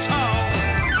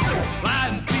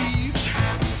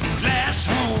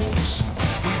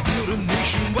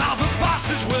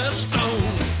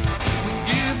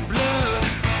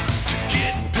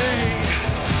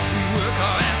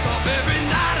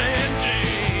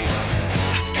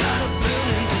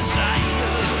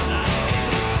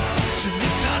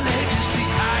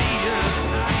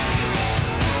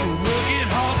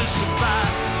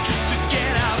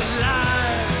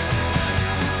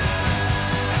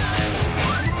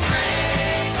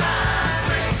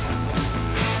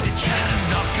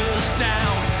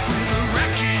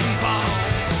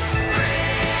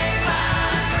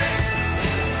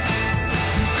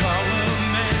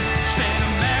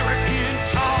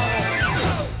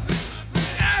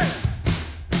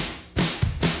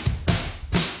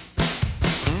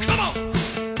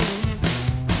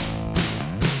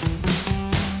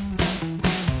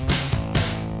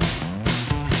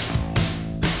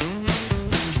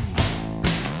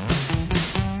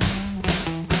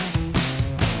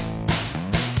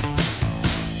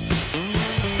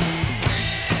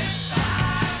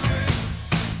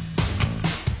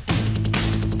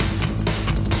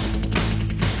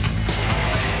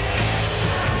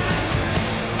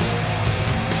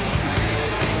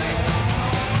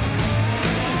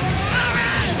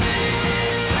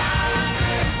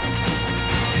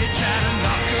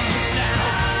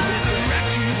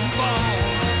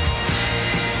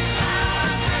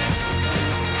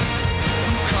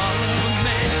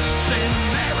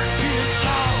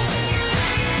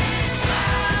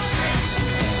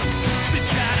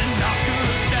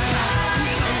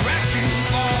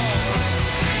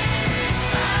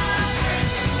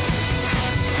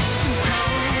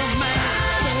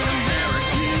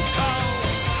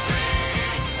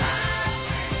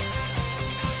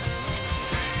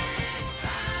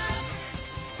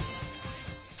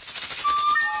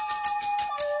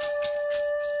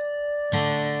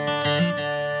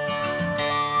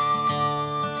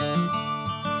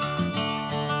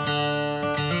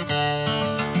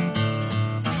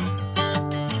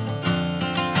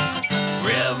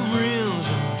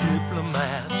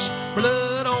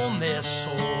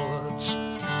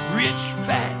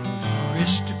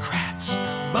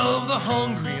 above the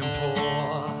hungry and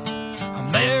poor.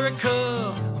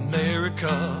 America, America,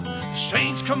 the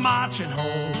saints come marching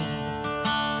home.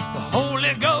 The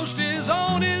Holy Ghost is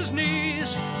on his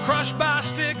knees, crushed by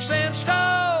sticks and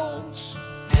stones.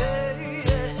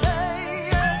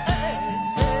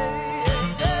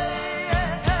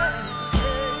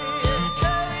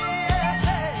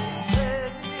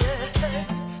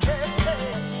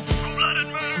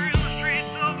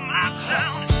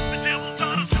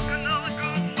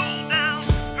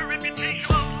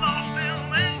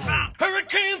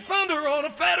 Hurricane thunder on a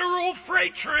federal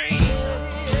freight train.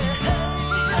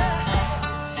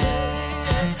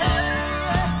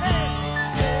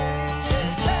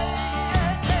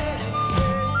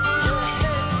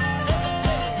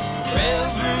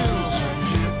 Reverends and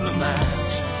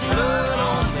diplomats, blood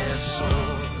on their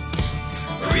swords.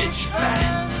 Rich,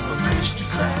 fat,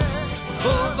 aristocrats,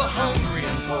 above the hungry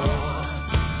and poor.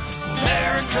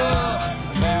 America,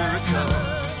 America,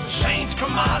 the saints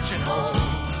come marching home.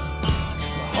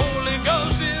 Holy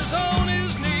Ghost is on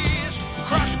his knees,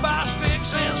 crushed by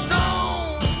sticks and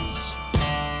stones.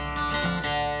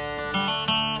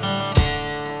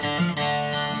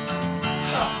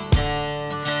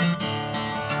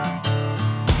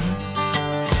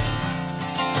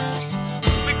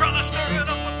 Big brother stirred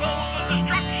up the bones of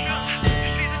destruction. You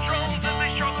see the drones as they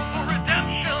struggle for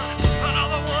redemption.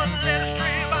 Another one led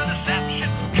astray by deception,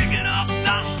 kicking up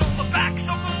dust on the backs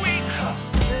of the weak.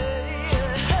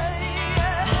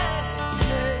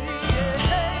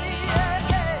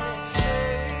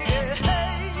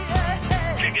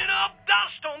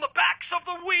 On the backs of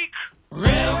the weak.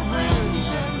 Reverends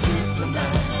and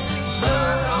diplomats,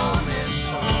 blood on their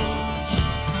swords.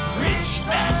 Rich,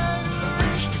 fat,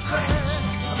 aristocrats,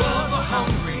 above the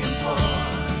hungry and poor.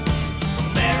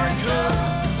 America,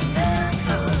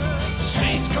 America, the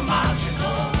saints come marching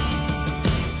home.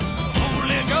 The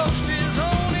Holy Ghost is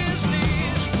on his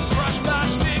knees, crushed by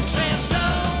sticks and stones.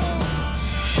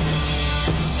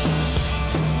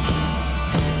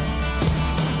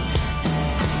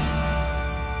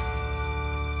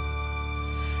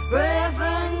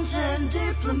 Reverends and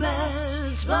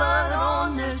diplomats, blood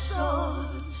on their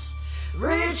swords.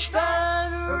 Rich, fat,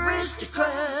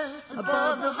 aristocrats,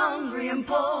 above the hungry and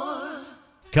poor.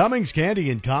 Cummings Candy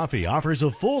and Coffee offers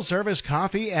a full-service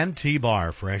coffee and tea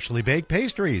bar, freshly baked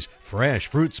pastries, fresh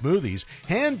fruit smoothies,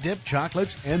 hand-dipped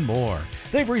chocolates, and more.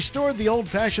 They've restored the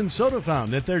old-fashioned soda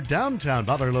fountain at their downtown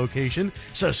Butler location,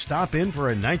 so stop in for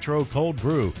a nitro cold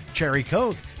brew, cherry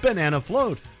coke, banana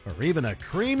float, or even a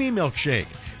creamy milkshake.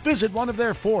 Visit one of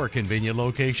their 4 convenient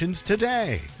locations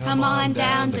today. Come on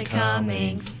down to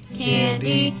Cummings.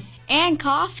 Candy and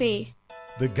coffee.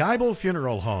 The Geibel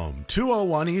Funeral Home,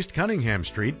 201 East Cunningham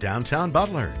Street, downtown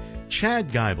Butler.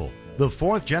 Chad Geibel, the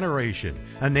 4th generation,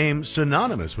 a name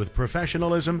synonymous with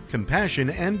professionalism, compassion,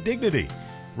 and dignity.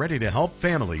 Ready to help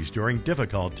families during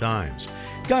difficult times.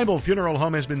 Geibel Funeral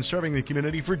Home has been serving the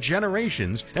community for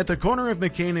generations at the corner of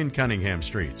McCain and Cunningham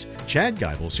Streets. Chad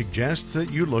Geibel suggests that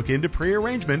you look into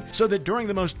pre-arrangement so that during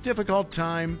the most difficult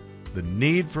time, the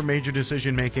need for major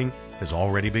decision-making has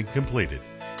already been completed.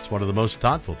 It's one of the most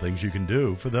thoughtful things you can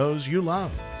do for those you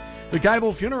love. The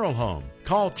Geibel Funeral Home.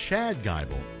 Call Chad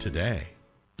Geibel today.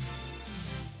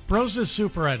 Rosa's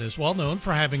Superette is well known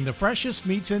for having the freshest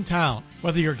meats in town.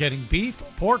 Whether you're getting beef,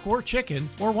 pork, or chicken,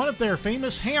 or one of their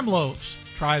famous ham loaves,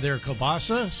 try their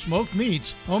kielbasa, smoked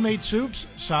meats, homemade soups,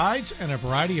 sides, and a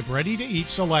variety of ready-to-eat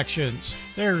selections.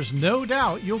 There's no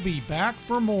doubt you'll be back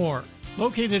for more.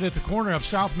 Located at the corner of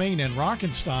South Main and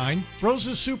Rockenstein,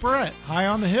 Rosa's Superette, high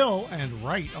on the hill and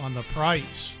right on the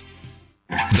price.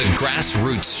 The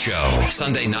Grassroots Show,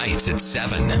 Sunday nights at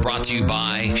 7. Brought to you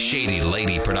by Shady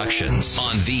Lady Productions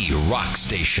on the Rock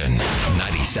Station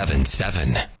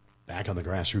 97.7. Back on the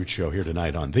Grassroots Show here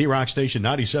tonight on the Rock Station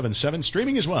 97.7,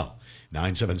 streaming as well.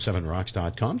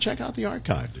 977rocks.com. Check out the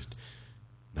archive at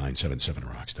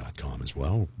 977rocks.com as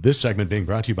well. This segment being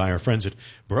brought to you by our friends at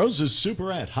Rosa's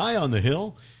Superette, high on the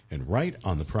hill and right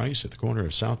on the price at the corner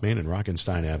of South Main and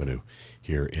Rockenstein Avenue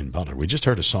here in Butler. We just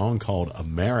heard a song called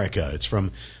America. It's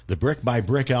from the Brick by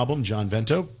Brick album, John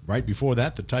Vento. Right before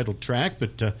that, the title track,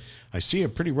 but I see a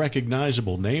pretty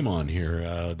recognizable name on here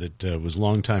that was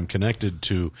long time connected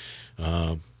to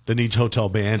the Needs Hotel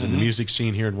Band and the music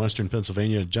scene here in Western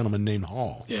Pennsylvania, a gentleman named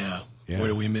Hall. Yeah. Where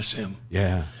do we miss him?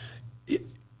 Yeah.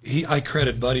 I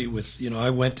credit Buddy with, I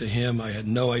went to him. I had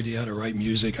no idea how to write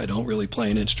music. I don't really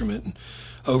play an instrument. And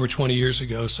over 20 years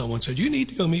ago, someone said, you need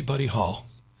to go meet Buddy Hall.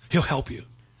 He'll help you.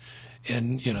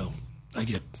 And,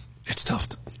 it's tough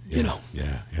to,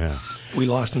 Yeah. We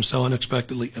lost him so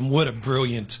unexpectedly. And what a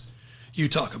brilliant, you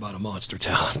talk about a monster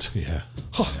talent. Yeah.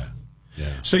 Oh.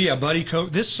 So yeah, Buddy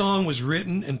this song was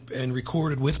written and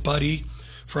recorded with Buddy,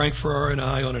 Frank Ferrara, and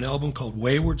I on an album called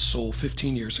Wayward Soul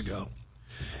 15 years ago.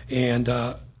 And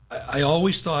I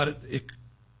always thought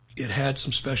it had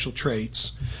some special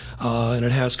traits, and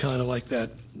it has kind of like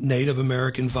that Native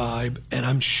American vibe, and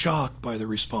I'm shocked by the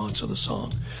response of the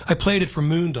song. I played it for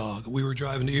Moondog. We were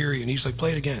driving to Erie, and he's like,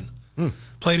 play it again.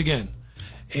 Play it again.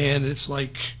 And it's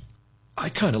like, I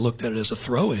kind of looked at it as a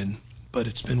throw-in, but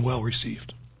it's been well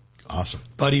received. Awesome.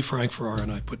 Buddy, Frank Ferrara,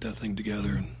 and I put that thing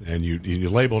together. And you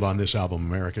labeled on this album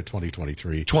America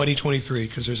 2023. 2023,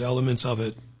 because there's elements of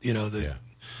it, that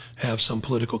have some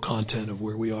political content of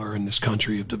where we are in this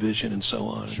country of division and so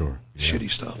on. Sure. Shitty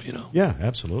stuff, Yeah,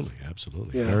 absolutely.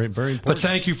 Yeah. Very, very important. But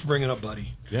thank you for bringing up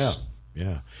Buddy.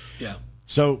 Yeah.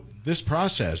 So this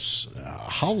process,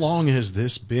 how long has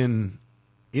this been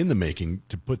in the making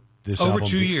to put this Over album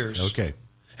 2 years. Okay.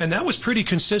 And that was pretty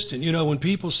consistent. When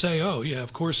people say, oh, yeah,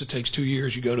 of course it takes 2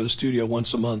 years, you go to the studio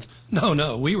once a month.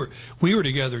 No, we were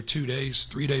together 2 days,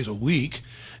 3 days a week,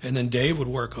 and then Dave would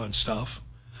work on stuff.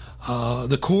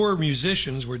 The core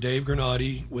musicians were Dave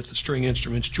Granati with the string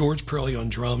instruments, George Pirelli on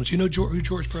drums. You know who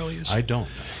George Pirelli is? I don't.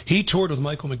 He toured with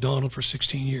Michael McDonald for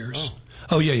 16 years.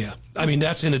 Oh, yeah. I mean,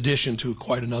 that's in addition to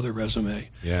quite another resume.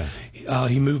 Yeah.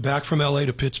 He moved back from L.A.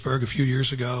 to Pittsburgh a few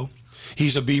years ago.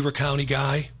 He's a Beaver County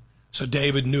guy, so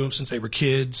David knew him since they were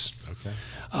kids. Okay.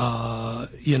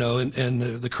 And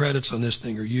the credits on this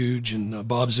thing are huge. And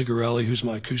Bob Zigarelli, who's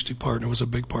my acoustic partner, was a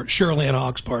big part. Cheryl Ann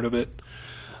Hawk's part of it.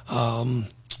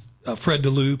 Fred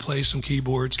DeLue plays some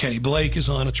keyboards. Kenny Blake is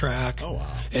on a track. Oh,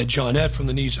 wow. Ed Johnette from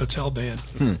the Needs Hotel Band.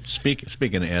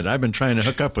 Speaking of Ed, I've been trying to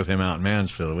hook up with him out in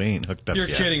Mansfield. We ain't hooked up You're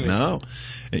yet. kidding me. No.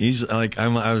 He's like,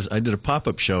 I did a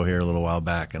pop-up show here a little while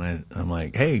back, and I'm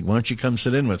like, hey, why don't you come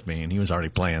sit in with me? And he was already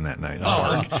playing that night.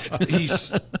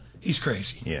 He's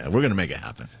crazy. Yeah, we're going to make it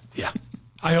happen. Yeah.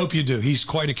 I hope you do. He's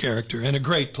quite a character and a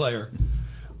great player.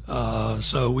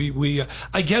 So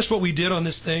I guess what we did on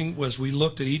this thing was we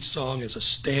looked at each song as a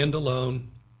standalone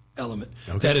element.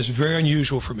 Okay. That is very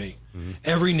unusual for me.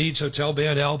 Every Needs Hotel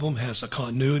Band album has a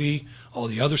continuity. All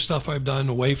the other stuff I've done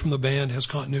away from the band has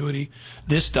continuity.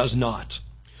 This does not.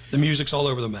 The music's all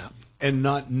over the map. And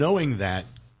not knowing that,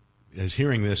 as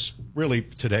hearing this really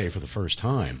today for the first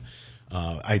time,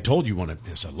 I told you I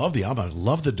love the album. I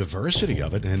love the diversity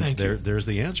of it, and there's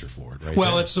the answer for it. Right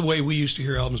well, there. it's the way we used to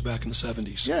hear albums back in the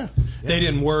 70s. Yeah. They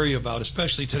didn't worry about,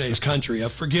 especially today's country.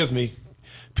 Forgive me,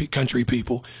 country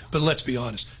people, but let's be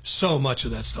honest. So much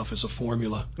of that stuff is a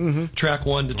formula. Track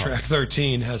 1 to track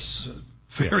 13 has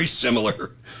very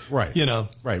similar. Right.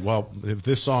 Right. Well, if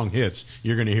this song hits,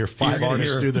 you're going to hear 5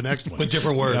 artists do the next one with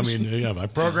different words. I mean, I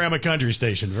program a country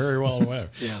station very well aware.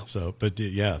 So, but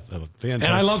fantastic. And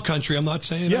I love country. I'm not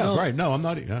saying right. No, I'm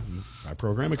not. I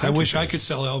program a country I wish station. I could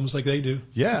sell albums like they do.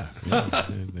 Yeah.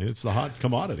 It's the hot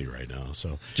commodity right now.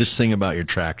 So just sing about your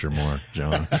tractor more,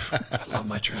 John. I love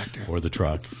my tractor. Or the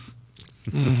truck.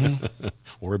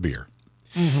 Or a beer.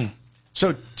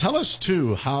 So tell us,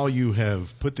 too, how you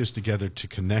have put this together to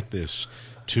connect this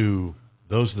to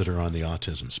those that are on the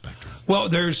autism spectrum. Well,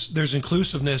 there's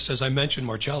inclusiveness, as I mentioned,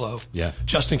 Marcello. Yeah.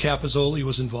 Justin Capozzoli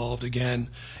was involved again.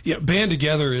 Yeah, Band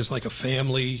Together is like a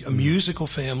family, a musical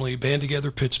family. Band Together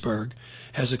Pittsburgh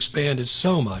has expanded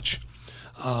so much.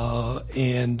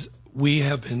 And we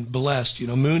have been blessed.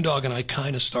 Moondog and I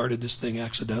kind of started this thing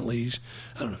accidentally,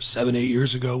 7, 8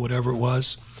 years ago, whatever it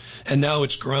was. And now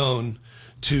it's grown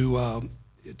to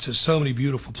so many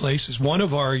beautiful places. One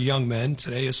of our young men,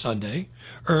 today is Sunday,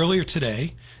 earlier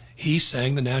today, he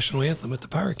sang the national anthem at the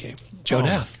Pirate game. Joe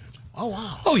Nath. Oh,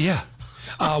 wow. Oh, yeah.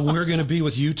 We're going to be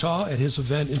with Utah at his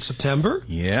event in September.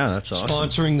 Yeah, that's awesome.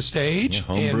 Sponsoring the stage. Yeah,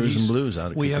 Home Brews and Blues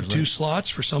out of We have 2 slots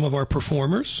for some of our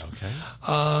performers.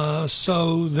 Okay.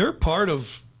 So they're part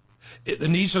of the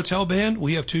Needs Hotel Band.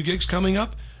 We have 2 gigs coming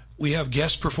up. We have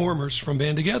guest performers from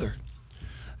Band Together.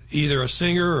 Either a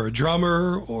singer or a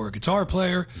drummer or a guitar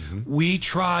player. We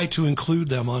try to include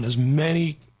them on as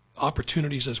many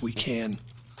opportunities as we can.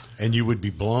 And you would be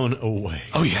blown away.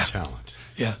 Oh, yeah. With talent.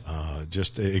 Yeah.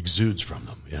 Just exudes from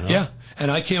them. Yeah.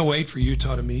 And I can't wait for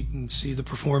Utah to meet and see the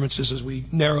performances as we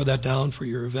narrow that down for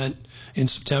your event in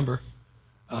September.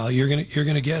 You're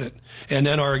gonna get it. And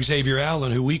then our Xavier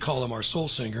Allen, who we call him our soul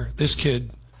singer, this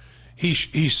kid,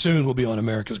 he soon will be on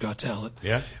America's Got Talent.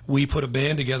 Yeah. We put a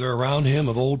band together around him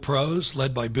of old pros,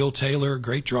 led by Bill Taylor,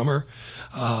 great drummer.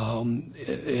 And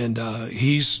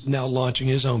he's now launching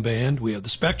his own band. We have the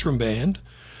Spectrum Band.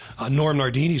 Norm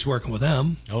Nardini's working with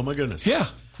them. Oh, my goodness. Yeah.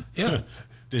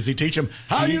 Does he teach them,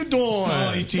 how you doing?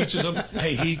 No, he teaches them.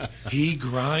 Hey, he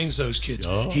grinds those kids.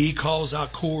 He calls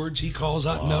out chords. He calls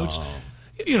out notes.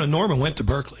 Norman went to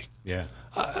Berkeley. Yeah.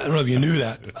 I don't know if you knew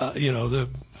that. You know, the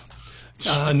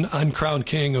uncrowned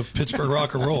king of Pittsburgh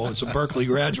rock and roll. It's a Berkeley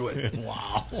graduate.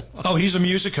 Wow. Oh, he's a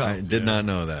musico. I did not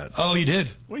know that. Oh, he did.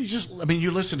 Well,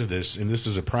 you listen to this, and this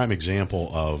is a prime example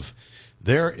of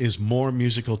there is more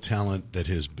musical talent that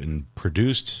has been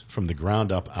produced from the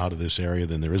ground up out of this area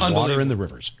than there is water in the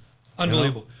rivers.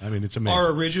 Unbelievable. You know? I mean, it's amazing.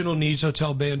 Our original Needs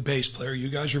Hotel Band bass player, you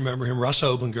guys remember him, Russ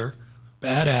Oblinger,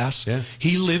 badass. Yeah.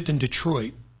 He lived in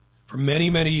Detroit for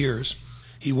many, many years.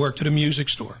 He worked at a music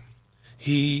store.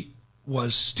 He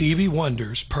was Stevie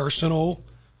Wonder's personal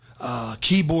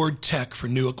keyboard tech for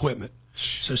new equipment.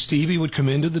 So Stevie would come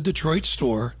into the Detroit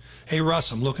store. Hey,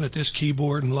 Russ, I'm looking at this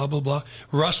keyboard and blah, blah, blah.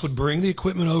 Russ would bring the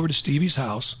equipment over to Stevie's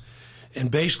house and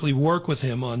basically work with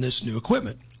him on this new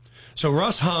equipment. So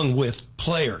Russ hung with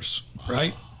players,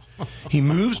 right? He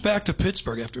moves back to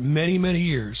Pittsburgh after many, many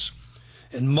years.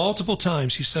 And multiple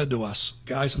times he said to us,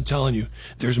 guys, I'm telling you,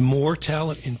 there's more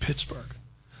talent in Pittsburgh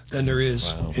than there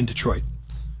is in Detroit.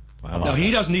 Wow. Now,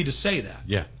 he doesn't need to say that.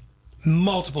 Yeah.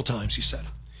 Multiple times he said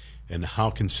it. And how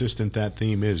consistent that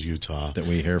theme is, Utah. That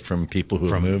we hear from people who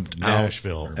have moved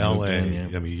Nashville, out, L.A.,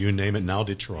 in, I mean, you name it, now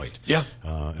Detroit. Yeah.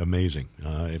 Amazing.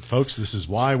 Folks, this is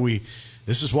why we've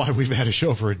had a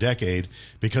show for a decade,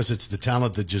 because it's the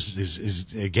talent that just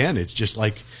is again, it's just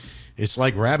like, it's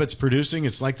like rabbits producing.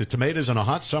 It's like the tomatoes in a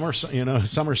hot summer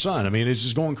sun. I mean, it's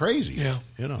just going crazy. Yeah.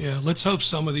 Yeah. Let's hope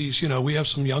some of these, we have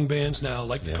some young bands now,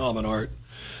 like the Common Art.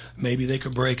 Maybe they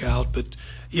could break out, but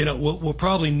we'll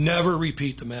probably never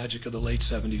repeat the magic of the late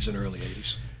 70s and early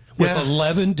 80s. With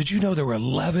 11, did you know there were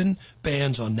 11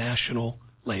 bands on national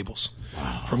labels?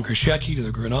 Wow. From Grishecki to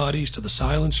the Grenadis to the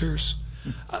Silencers,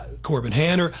 Corbin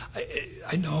Hanner.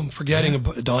 I know I'm forgetting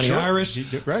about Donnie Iris.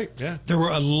 Right, yeah. There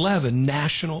were 11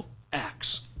 national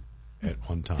acts at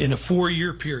one time in a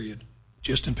 4-year period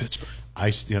just in Pittsburgh. I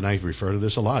refer to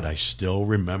this a lot. I still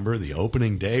remember the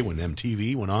opening day when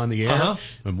MTV went on the air.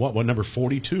 And what number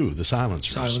 42, the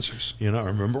Silencers. I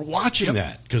remember watching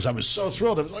that because I was so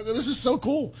thrilled. I was like, this is so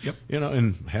cool. Yep.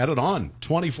 And had it on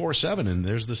 24/7, and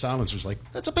there's the Silencers. Like,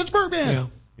 that's a Pittsburgh band.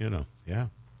 Yeah.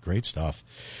 Great stuff.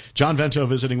 John Vento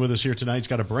visiting with us here tonight. He's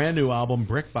got a brand new album,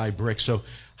 Brick by Brick. So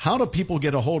how do people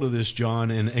get a hold of this, John?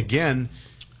 And again,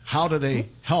 how do they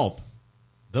help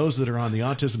those that are on the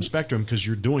autism spectrum, because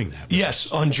you're doing that?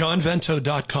 Yes, on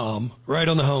johnvento.com, right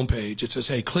on the homepage, it says,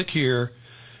 hey, click here,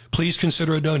 please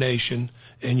consider a donation,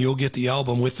 and you'll get the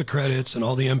album with the credits and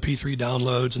all the MP3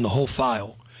 downloads and the whole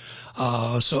file.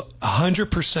 So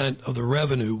 100% of the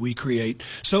revenue we create.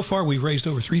 So far, we've raised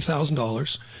over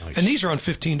 $3,000, nice. And these are on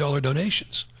 $15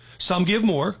 donations. Some give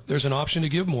more. There's an option to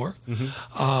give more.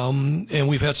 Mm-hmm. And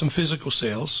we've had some physical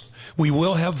sales. We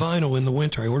will have vinyl in the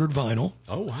winter. I ordered vinyl.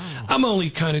 Oh, wow. I'm only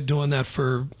kind of doing that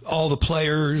for all the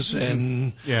players.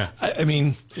 And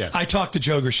I talked to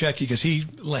Joe Grishecki because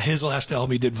his last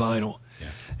album he did vinyl. Yeah.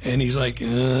 And he's like,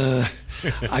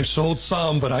 I've sold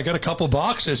some, but I got a couple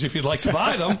boxes if you'd like to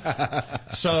buy them.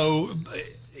 So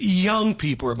young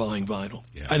people are buying vinyl.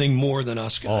 Yeah. I think more than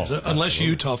us guys. Unless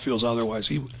Utah feels otherwise.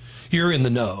 You're in the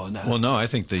know on that. Well, no, I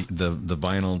think the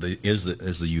vinyl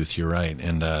is the youth. You're right,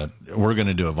 and we're going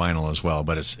to do a vinyl as well.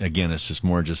 But it's just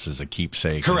more just as a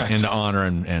keepsake, correct, and to honor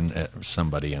and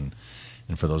somebody and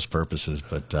for those purposes.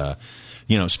 But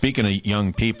speaking of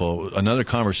young people, another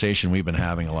conversation we've been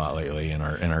having a lot lately in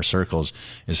our circles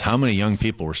is how many young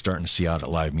people we're starting to see out at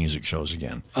live music shows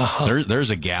again. There's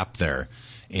a gap there.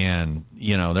 And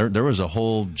there was a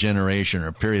whole generation or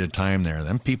a period of time there.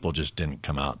 Them people just didn't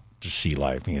come out to see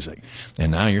live music,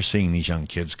 and now you're seeing these young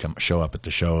kids show up at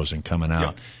the shows and coming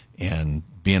out and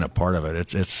being a part of it.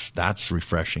 That's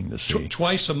refreshing to see.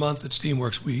 Twice a month at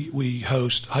Steamworks, we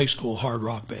host high school hard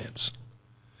rock bands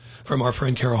from our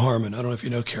friend Carol Harmon. I don't know if you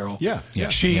know Carol.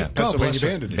 She God bless her.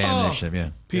 Band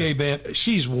initiative, PA band.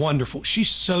 She's wonderful.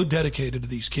 She's so dedicated to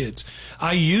these kids.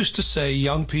 I used to say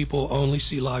young people only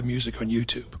see live music on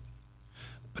YouTube,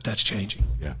 but that's changing.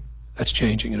 Yeah, that's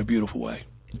changing in a beautiful way.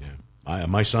 Yeah.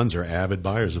 My sons are avid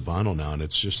buyers of vinyl now, and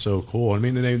it's just so cool. I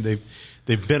mean,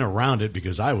 they've been around it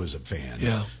because I was a fan.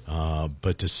 Yeah.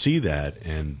 But to see that,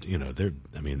 and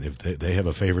they have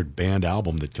a favorite band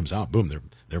album that comes out, boom,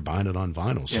 they're buying it on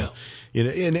vinyl. So,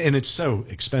 and it's so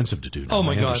expensive to do now. Oh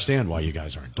my God! I understand why you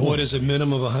guys aren't doing What is it?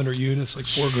 Minimum of 100 units, like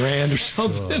 $4,000 or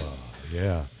something.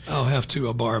 Yeah. I'll have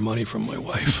to borrow money from my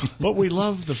wife. But we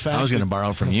love the fact I was going to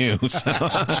borrow from you. So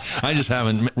I just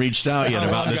haven't reached out yet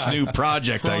about this new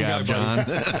project I have, John.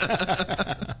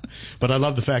 But I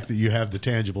love the fact that you have the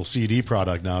tangible CD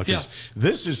product now, because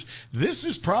this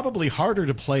is probably harder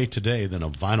to play today than a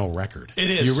vinyl record. It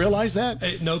is. You realize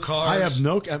that? No cars. I have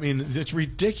no. I mean, it's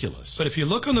ridiculous. But if you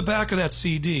look on the back of that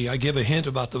CD, I give a hint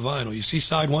about the vinyl. You see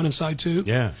side 1 and side 2?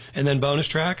 Yeah. And then bonus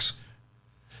tracks?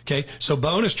 Okay, so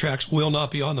bonus tracks will not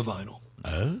be on the vinyl.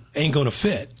 Ain't going to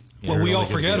fit. What we all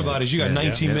forget about is you got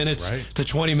 19 minutes to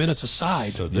 20 minutes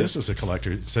aside. So this is a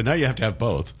collector. So now you have to have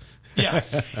both. Yeah.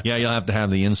 Yeah, you'll have to have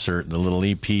the insert, the little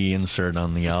EP insert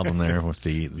on the album there with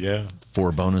the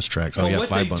 4 bonus tracks. Well, what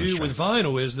 5 they bonus do tracks. with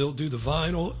vinyl is they'll do the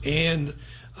vinyl and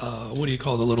what do you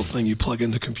call the little thing you plug in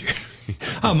the computer?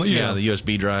 The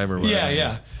USB drive or whatever.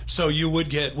 Yeah. So you would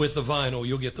get, with the vinyl,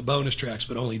 you'll get the bonus tracks,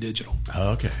 but only digital.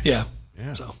 Okay. Yeah.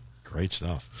 So great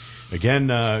stuff. Again,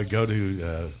 go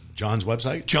to John's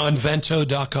website,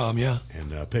 johnvento.com. Yeah,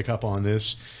 and pick up on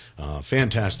this.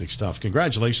 Fantastic stuff.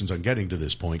 Congratulations on getting to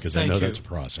this point, because I know that's a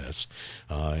process.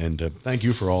 And thank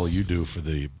you for all you do for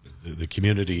the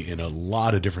community in a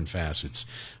lot of different facets.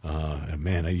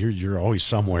 Man, you're always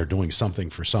somewhere doing something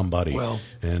for somebody,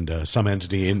 and some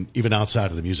entity, and even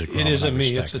outside of the music. It isn't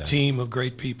me. It's a team of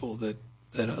great people that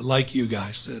like you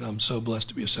guys, that I'm so blessed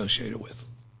to be associated with.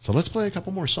 So let's play a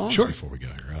couple more songs before we go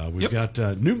here. We've got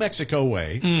New Mexico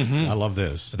Way. I love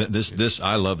this.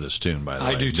 I love this tune, by the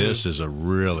way. I do too. This is a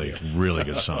really, really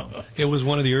good song. It was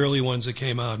one of the early ones that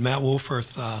came out. Matt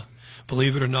Wolfirth,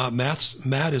 believe it or not,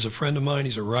 Matt is a friend of mine.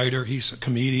 He's a writer. He's a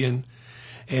comedian.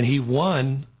 And he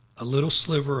won a little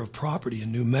sliver of property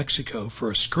in New Mexico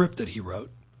for a script that he wrote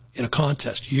in a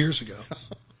contest years ago.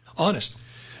 Honest.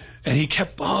 And he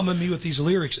kept bombing me with these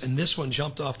lyrics, and this one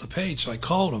jumped off the page. So I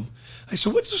called him. I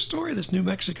said, what's the story of this New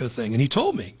Mexico thing? And he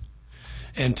told me.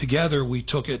 And together we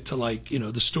took it to, like,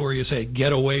 the story is, hey,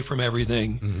 get away from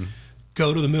everything,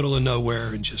 go to the middle of nowhere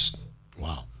and just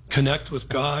connect with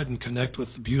God and connect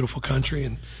with the beautiful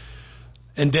country.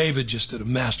 And David just did a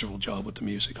masterful job with the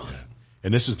music on it.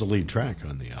 And this is the lead track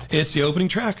on the album. It's the opening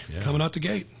track coming out the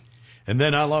gate. And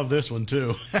then I love this one,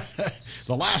 too.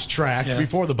 The last track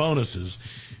before the bonuses.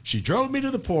 She drove me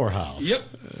to the poorhouse. Yep.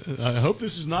 I hope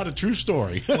this is not a true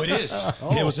story. Oh, it is.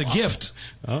 It was a gift.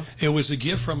 It was a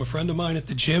gift from a friend of mine at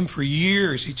the gym for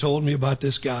years. He told me about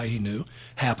this guy he knew,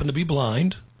 happened to be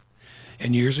blind.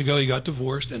 And years ago he got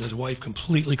divorced, and his wife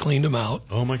completely cleaned him out.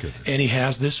 Oh, my goodness. And he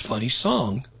has this funny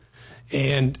song,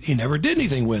 and he never did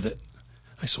anything with it.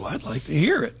 I said, well, I'd like to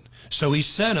hear it. So he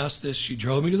sent us this, She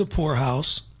Drove Me to the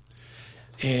Poorhouse,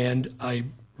 and I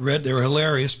read, they were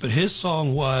hilarious, but his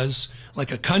song was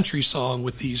like a country song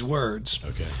with these words.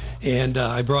 Okay. And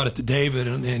I brought it to David,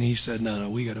 and he said, no,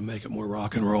 we got to make it more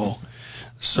rock and roll.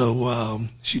 So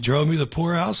she drove me to the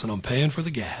poorhouse, and I'm paying for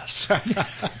the gas.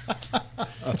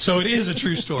 So it is a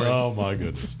true story. Oh, my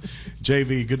goodness.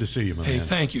 JV, good to see you, man. Hey,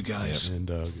 thank you, guys.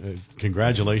 And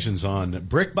congratulations on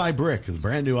Brick by Brick, the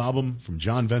brand new album from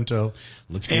John Vento.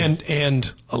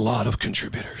 And a lot of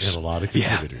contributors. And a lot of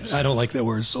contributors. Yeah, I don't like that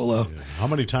word, solo. Yeah. How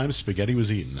many times spaghetti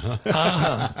was eaten,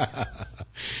 huh?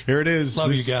 Here it is.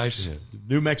 Love you guys.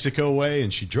 New Mexico Way,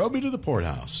 and She Drove Me to the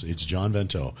Poorhouse. It's John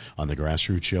Vento on the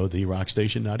Grassroots Show, the Rock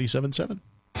Station 97.7.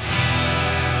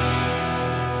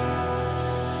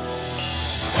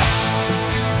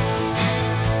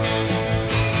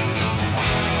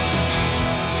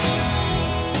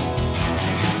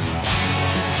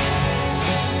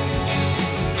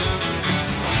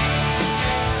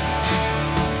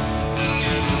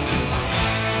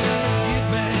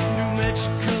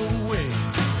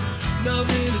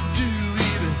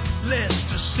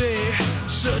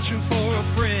 Searching for a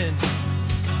friend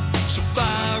so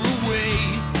far away.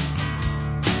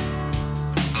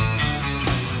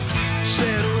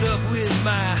 Settled up with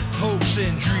my hopes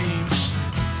and dreams,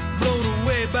 blown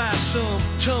away by some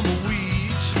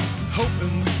tumbleweeds,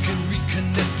 hoping we can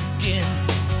reconnect again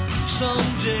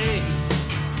someday.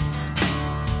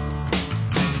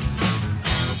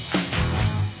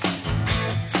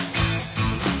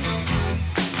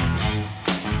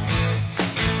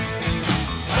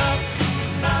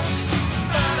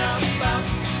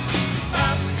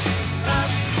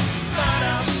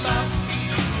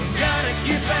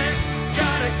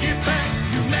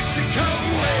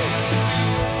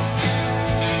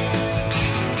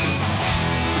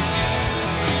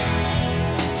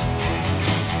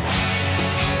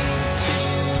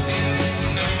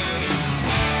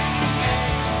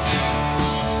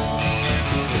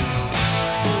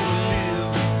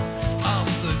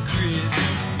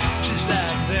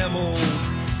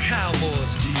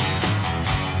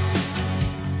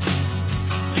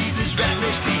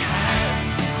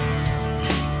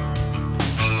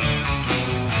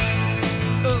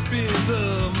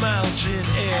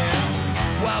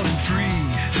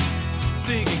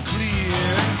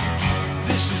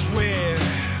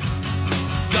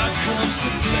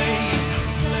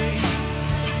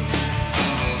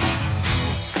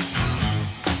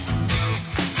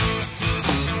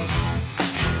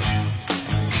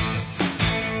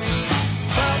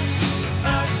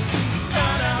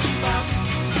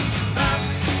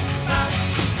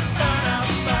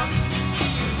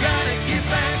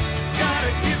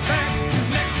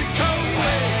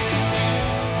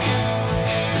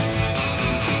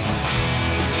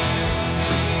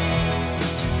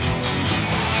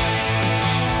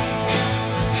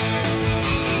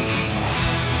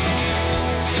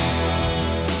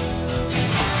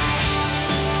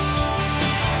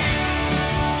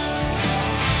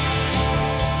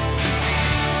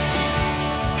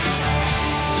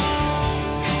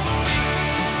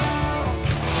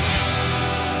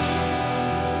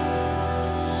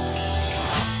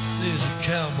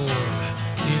 cowboy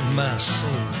in my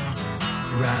soul,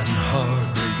 riding hard,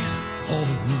 breaking all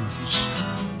the rules,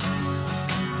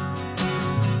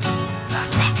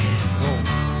 like rock and roll.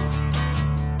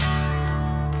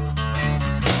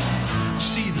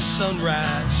 See the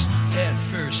sunrise at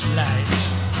first light,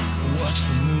 watch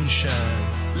the moonshine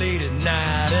late at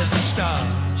night as the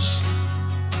stars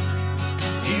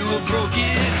heal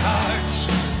broken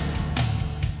hearts.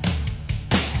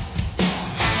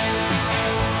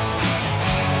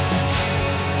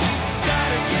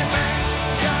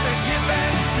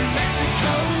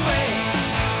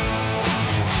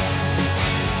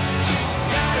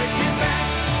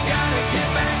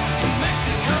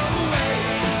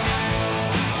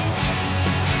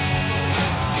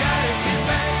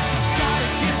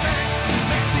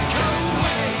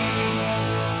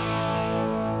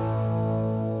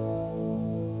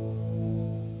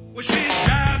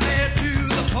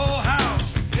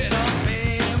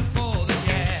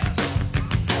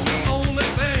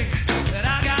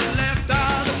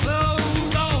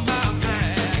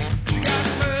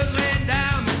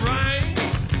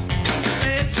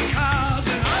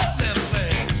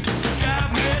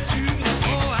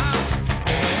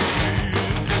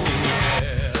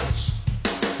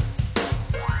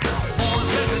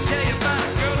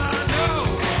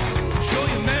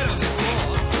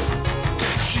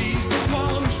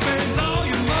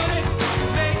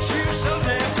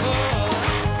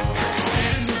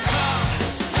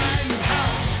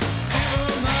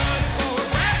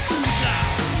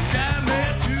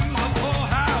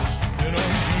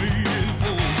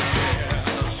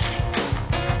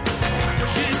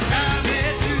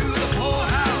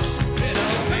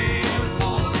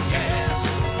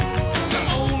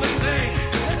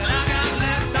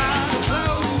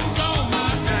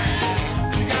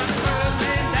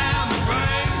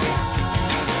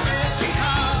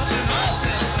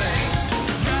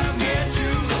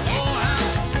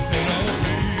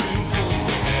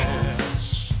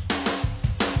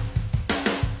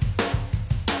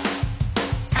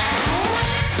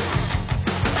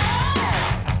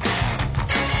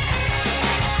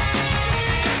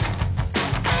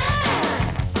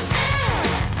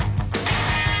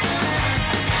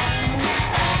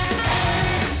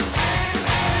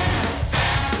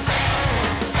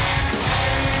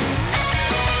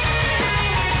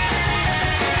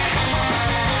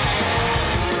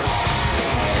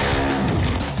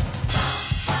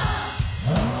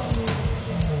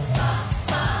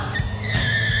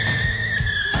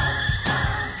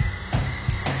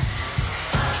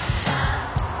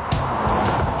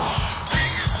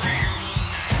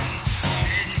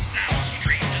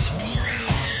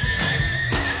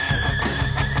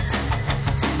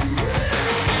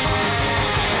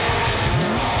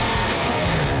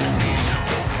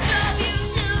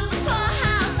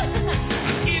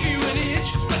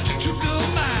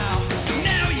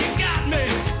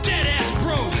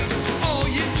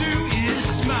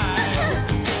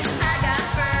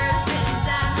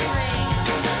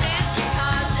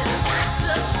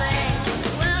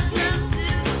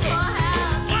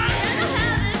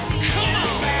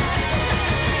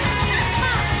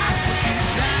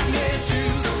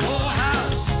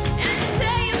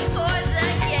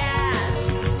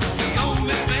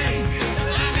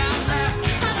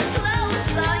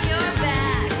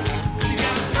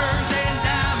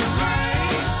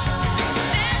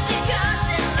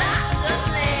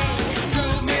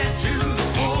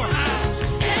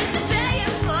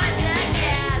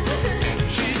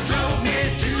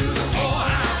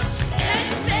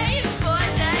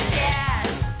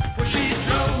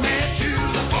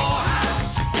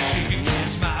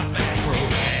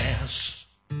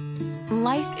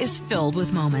 Life is filled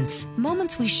with moments.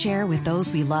 Moments we share with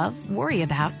those we love, worry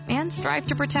about, and strive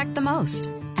to protect the most.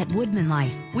 At Woodman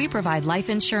Life, we provide life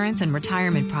insurance and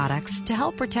retirement products to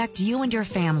help protect you and your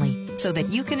family so that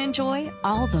you can enjoy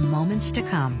all the moments to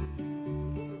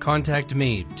come. Contact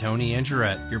me, Tony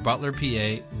Angerette, your Butler,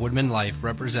 PA, Woodman Life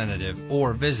representative,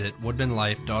 or visit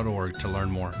woodmanlife.org to learn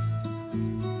more.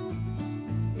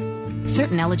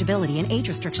 Certain eligibility and age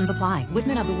restrictions apply.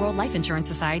 Woodman of the World Life Insurance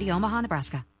Society, Omaha,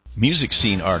 Nebraska. Music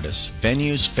scene artists,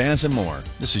 venues, fans, and more.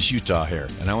 This is Utah here,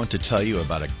 and I want to tell you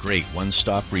about a great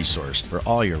one-stop resource for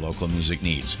all your local music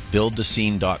needs.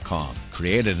 BuildTheScene.com.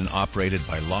 created and operated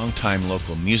by longtime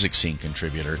local music scene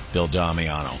contributor Bill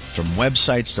Damiano. From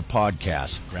websites to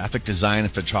podcasts, graphic design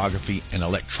and photography, and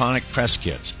electronic press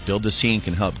kits, Build the Scene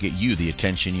can help get you the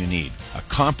attention you need. A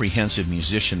comprehensive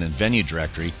musician and venue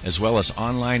directory, as well as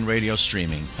online radio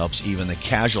streaming, helps even the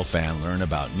casual fan learn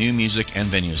about new music and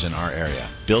venues in our area.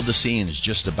 Build the Scene is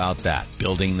just about that,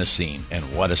 building the scene. And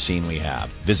what a scene we have.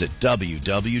 Visit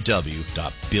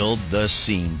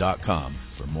www.buildthescene.com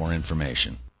for more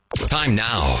information. Time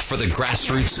now for the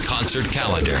Grassroots Concert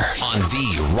Calendar on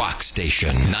the Rock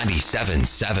Station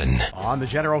 97.7. On the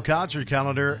general concert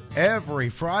calendar, every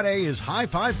Friday is High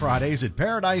Five Fridays at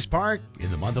Paradise Park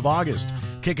in the month of August.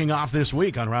 Kicking off this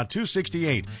week on Route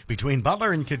 268 between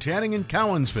Butler and Kittanning and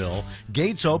Cowansville,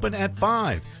 gates open at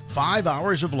 5. 5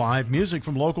 hours of live music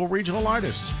from local regional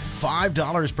artists.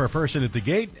 $5 per person at the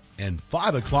gate, and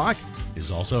 5 o'clock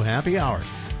is also happy hour.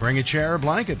 Bring a chair or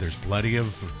blanket. There's plenty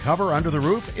of cover under the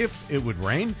roof. If it would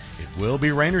rain, it will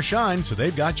be rain or shine, so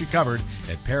they've got you covered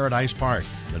at Paradise Park.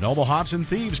 The Noble Hops and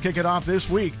Thieves kick it off this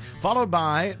week, followed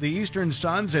by the Eastern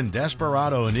Suns and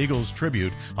Desperado and Eagles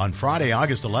tribute on Friday,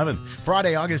 August 11th.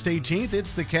 Friday, August 18th,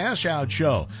 it's the Cash Out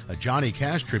Show, a Johnny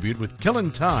Cash tribute with Killin'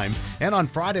 Time. And on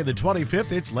Friday the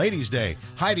 25th, it's Ladies' Day,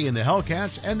 Heidi and the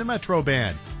Hellcats and the Metro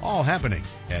Band, all happening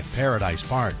at Paradise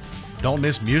Park. Don't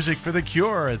miss Music for the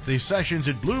Cure at the sessions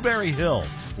at Blueberry Hill,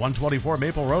 124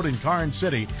 Maple Road in Karn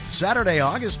City, Saturday,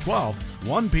 August 12th,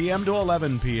 1 p.m. to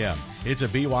 11 p.m. It's a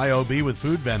BYOB with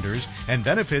food vendors and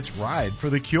benefits Ride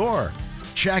for the Cure.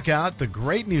 Check out the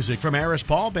great music from Aris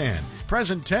Paul Band,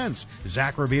 Present Tense,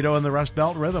 Zach Rabito and the Rust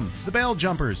Belt Rhythm, the Bell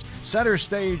Jumpers, Center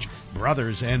Stage,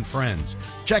 Brothers and Friends.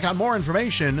 Check out more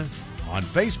information on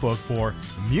Facebook for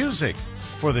Music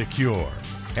for the Cure.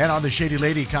 And on the Shady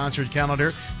Lady concert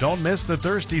calendar, don't miss the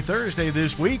Thirsty Thursday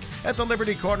this week at the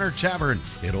Liberty Corner Tavern.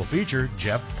 It'll feature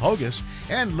Jeff Pogus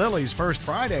and Lily's First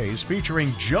Fridays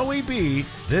featuring Joey B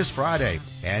this Friday.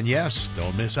 And yes,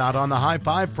 don't miss out on the High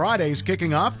Five Fridays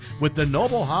kicking off with the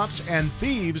Noble Hops and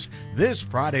Thieves this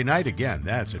Friday night. Again,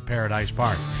 that's at Paradise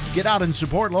Park. Get out and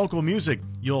support local music.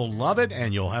 You'll love it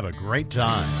and you'll have a great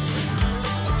time.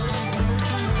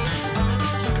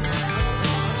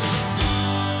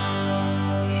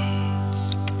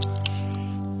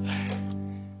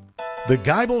 The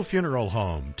Geibel Funeral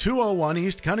Home, 201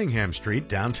 East Cunningham Street,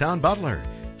 downtown Butler.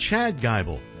 Chad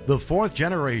Geibel, the fourth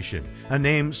generation, a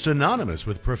name synonymous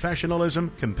with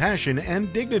professionalism, compassion,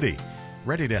 and dignity.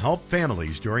 Ready to help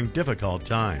families during difficult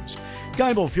times.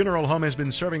 Geibel Funeral Home has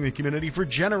been serving the community for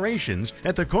generations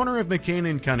at the corner of McCain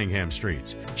and Cunningham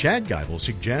Streets. Chad Geibel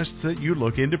suggests that you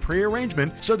look into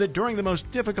pre-arrangement so that during the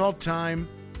most difficult time,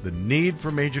 the need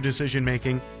for major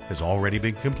decision-making has already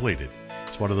been completed.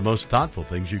 It's one of the most thoughtful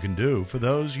things you can do for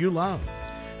those you love.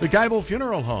 The Geibel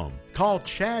Funeral Home. Call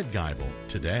Chad Geibel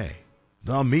today.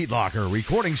 The Meat Locker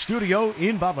Recording Studio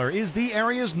in Butler is the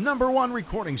area's #1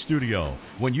 recording studio.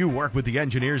 When you work with the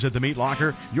engineers at the Meat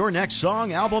Locker, your next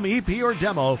song, album, EP, or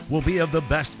demo will be of the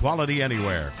best quality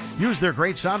anywhere. Use their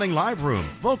great sounding live room,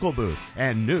 vocal booth,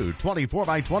 and new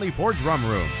 24x24 drum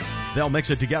room. They'll mix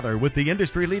it together with the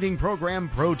industry-leading program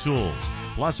Pro Tools.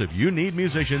 Plus, if you need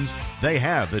musicians, they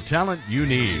have the talent you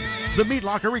need. The Meat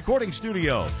Locker Recording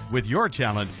Studio. With your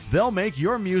talent, they'll make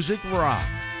your music rock.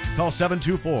 Call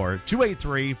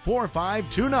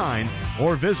 724-283-4529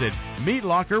 or visit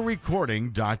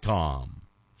meatlockerrecording.com.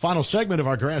 Final segment of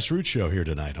our Grassroots show here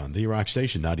tonight on The Rock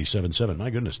Station 97.7. My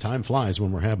goodness, time flies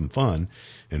when we're having fun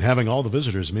and having all the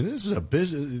visitors. I mean, this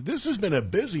has been a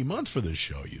busy month for this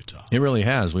show, Utah. It really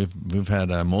has. We've had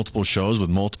multiple shows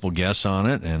with multiple guests on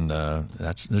it, and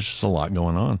there's just a lot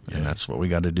going on, and that's what we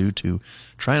got to do to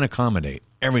try and accommodate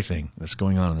everything that's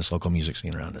going on in this local music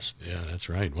scene around us. Yeah, that's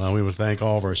right. Well, we would thank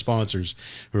all of our sponsors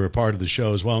who are part of the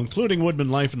show as well, including Woodman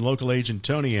Life and local agent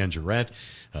Tony Angerette.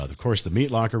 Of course, the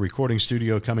Meat Locker Recording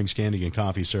Studio, Cummings Candy and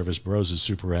Coffee Service, Broses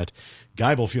Superette,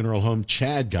 Geibel Funeral Home,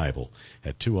 Chad Geibel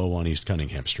at 201 East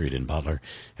Cunningham Street in Butler.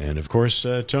 And, of course,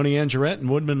 Tony Angerette and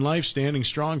Woodman Life standing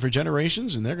strong for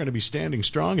generations, and they're going to be standing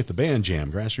strong at the Band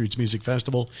Jam Grassroots Music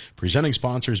Festival, presenting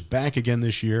sponsors back again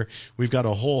this year. We've got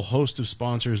a whole host of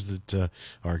sponsors that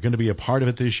are going to be a part of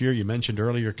it this year. You mentioned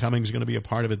earlier Cummings is going to be a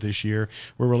part of it this year.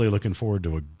 We're really looking forward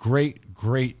to a great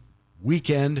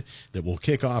weekend that will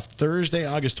kick off Thursday,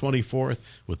 August 24th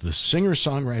with the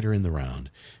singer-songwriter in the round.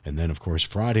 And then, of course,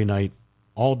 Friday night,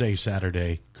 all day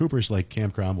Saturday, Cooper's Lake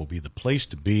Campground will be the place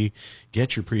to be.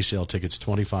 Get your pre-sale tickets,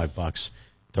 $25.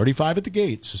 $35 at the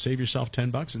gate, so save yourself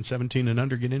 $10, and 17 and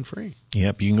under get in free.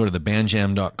 Yep, you can go to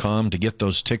thebandjam.com to get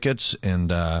those tickets,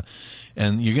 and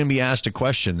you're going to be asked a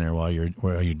question there while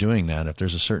you're doing that. If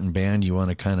there's a certain band you want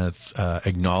to kind of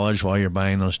acknowledge while you're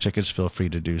buying those tickets, feel free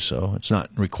to do so. It's not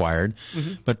required,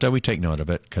 but we take note of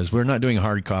it because we're not doing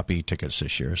hard copy tickets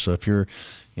this year. So if you're,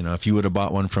 if you would have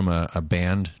bought one from a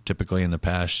band typically in the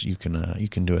past, you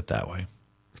can do it that way.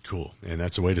 Cool. And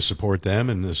that's a way to support them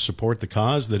and to support the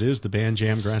cause that is the Band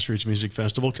Jam Grassroots Music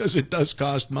Festival, because it does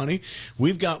cost money.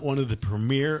 We've got one of the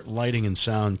premier lighting and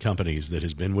sound companies that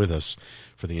has been with us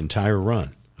for the entire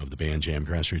run of the Band Jam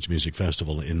Grassroots Music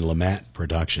Festival in Lamat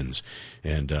Productions.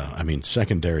 And,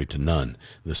 secondary to none,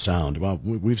 the sound. Well,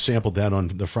 we've sampled that on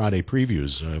the Friday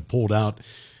previews, pulled out.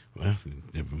 Well,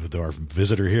 with our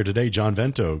visitor here today, John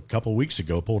Vento, a couple weeks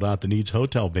ago, pulled out the Needs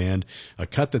Hotel Band, a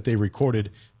cut that they recorded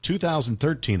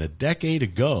 2013, a decade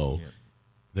ago,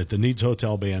 that the Needs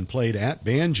Hotel Band played at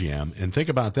Band Jam. And think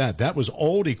about that. That was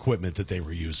old equipment that they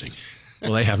were using.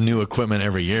 Well, they have new equipment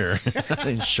every year.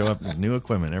 They show up with new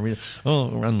equipment every year. Oh,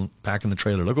 we're unpacking the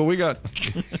trailer. Look what we got.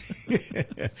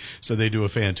 So they do a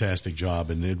fantastic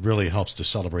job, and it really helps to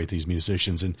celebrate these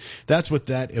musicians. And that's what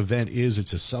that event is.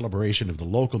 It's a celebration of the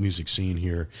local music scene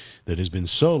here that has been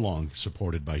so long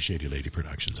supported by Shady Lady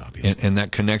Productions, obviously. And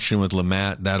that connection with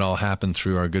Lamat, that all happened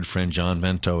through our good friend John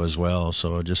Vento as well.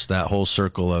 So just that whole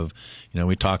circle of,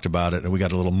 we talked about it, and we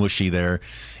got a little mushy there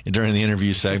during the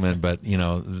interview segment, but,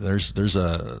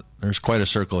 there's quite a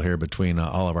circle here between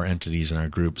all of our entities and our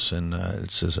groups, and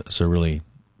it's a really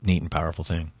neat and powerful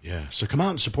thing. Yeah, so come out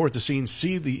and support the scene,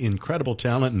 see the incredible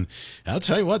talent, and I'll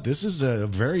tell you what, this is a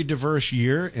very diverse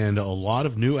year, and a lot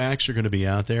of new acts are going to be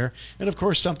out there, and of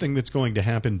course something that's going to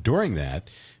happen during that,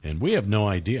 and we have no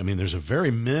idea. There's a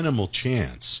very minimal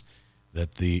chance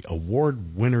that the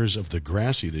award winners of the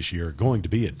Grassy this year are going to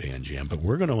be at Band Jam, but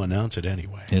we're going to announce it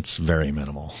anyway. It's very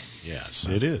minimal. Yes,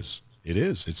 it is. It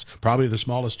is. It's probably the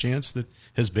smallest chance that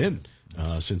has been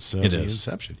since the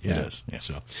inception. Yeah. It is. Yeah.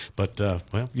 So, but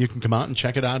you can come out and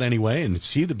check it out anyway and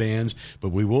see the bands. But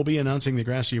we will be announcing the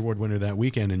Grassy Award winner that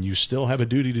weekend, and you still have a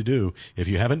duty to do. If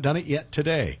you haven't done it yet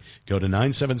today, go to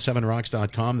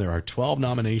 977rocks.com. There are 12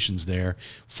 nominations there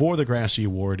for the Grassy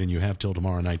Award, and you have till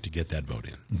tomorrow night to get that vote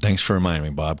in. Thanks for reminding me,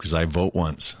 Bob, because I vote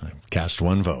once. I cast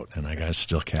one vote, and I got to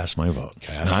still cast my vote.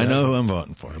 I know who I'm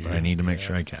voting for, but I need to make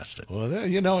sure I cast it. Well,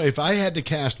 if I had to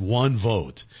cast one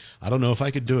vote, I don't know if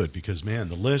I could do it because, man,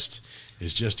 the list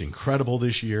is just incredible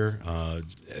this year,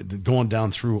 going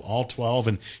down through all 12.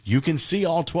 And you can see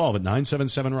all 12 at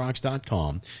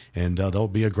 977rocks.com. And there'll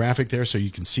be a graphic there so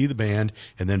you can see the band,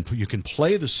 and then you can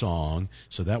play the song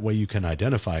so that way you can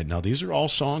identify it. Now, these are all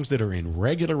songs that are in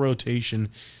regular rotation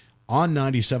on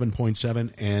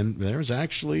 97.7, and there's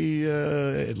actually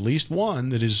at least one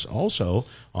that is also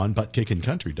on Butt Kickin'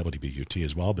 Country, WBUT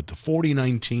as well. But the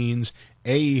 4019's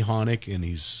A.E. Honick, and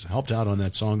he's helped out on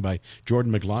that song by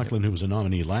Jordan McLaughlin, who was a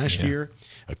nominee last year.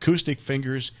 Acoustic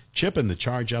Fingers, Chip and the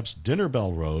Charge-Ups, Dinner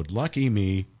Bell Road, Lucky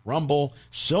Me, Rumble,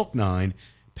 Silk Nine,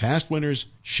 past winners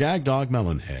Shag Dog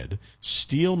Melonhead,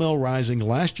 Steel Mill Rising,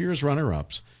 last year's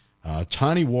runner-ups,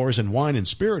 Tiny Wars, and Wine and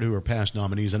Spirit, who are past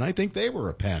nominees, and I think they were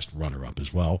a past runner-up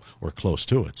as well, or close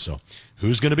to it. So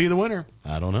who's going to be the winner?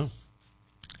 I don't know.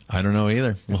 I don't know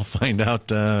either. We'll find out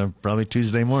probably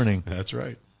Tuesday morning. That's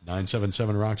right.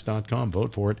 977rocks.com.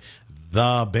 Vote for it.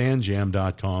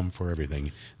 Thebandjam.com for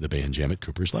everything. The Band Jam at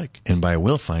Cooper's Lake. And by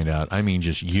we'll find out, I mean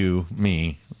just you,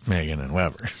 me, Megan, and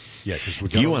Weber. Yeah, because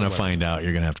if you want to find out,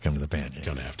 you're going to have to come to the Band Jam.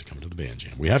 Going to have to come to the Band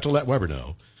Jam. We have to let Weber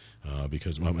know.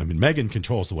 Because Megan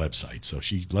controls the website, so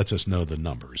she lets us know the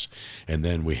numbers, and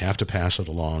then we have to pass it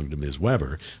along to Ms.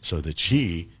 Weber so that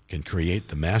she can create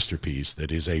the masterpiece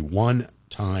that is a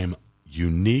one-time,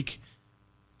 unique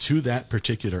to that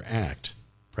particular act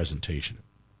presentation.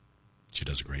 She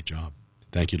does a great job.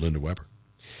 Thank you, Linda Weber.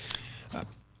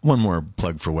 One more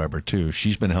plug for Weber, too.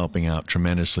 She's been helping out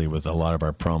tremendously with a lot of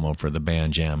our promo for the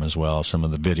Band Jam as well, some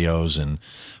of the videos and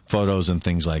photos and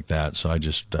things like that. So I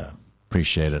just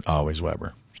appreciate it always,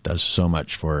 Weber. She does so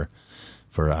much for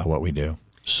what we do.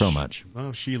 So much.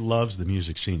 Well, she loves the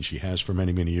music scene. She has for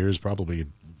many, many years, probably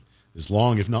as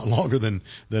long, if not longer than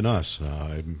us.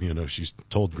 She's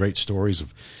told great stories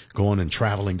of going and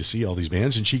traveling to see all these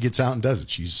bands, and she gets out and does it.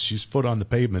 She's foot on the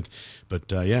pavement. But,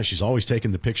 she's always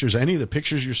taking the pictures. Any of the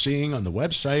pictures you're seeing on the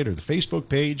website or the Facebook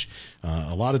page,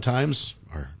 a lot of times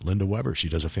are Linda Weber. She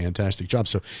does a fantastic job.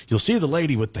 So you'll see the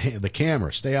lady with the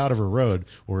camera. Stay out of her road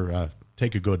or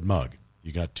take a good mug.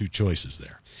 You got two choices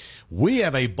there. We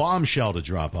have a bombshell to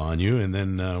drop on you, and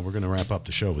then we're going to wrap up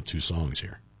the show with two songs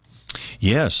here.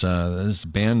 Yes, this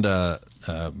band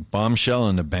Bombshell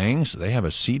and the Bangs, they have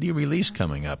a CD release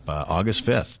coming up August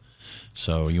 5th.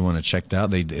 So you want to check that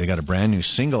out. They got a brand new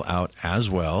single out as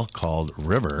well called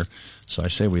River. So I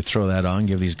say we throw that on,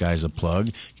 give these guys a plug.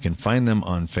 You can find them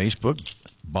on Facebook,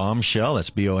 Bombshell, that's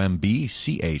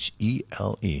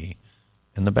BOMBCHELE,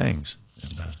 and the Bangs.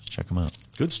 And check them out.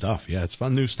 Good stuff. Yeah, it's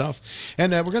fun new stuff.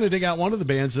 And we're going to dig out one of the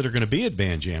bands that are going to be at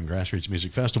Band Jam Grassroots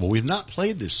Music Festival. We've not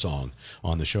played this song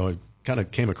on the show. I kind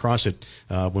of came across it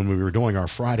when we were doing our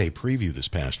Friday preview this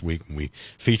past week, and we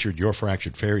featured Your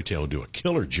Fractured Fairy Tale do a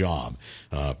killer job.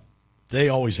 They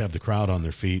always have the crowd on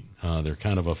their feet. They're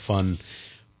kind of a fun,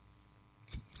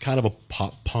 kind of a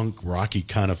pop punk rocky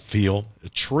kind of feel. A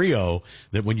trio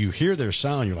that when you hear their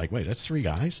sound, you're like, wait, that's three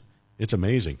guys? It's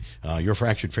amazing. Your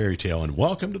Fractured Fairy Tale, and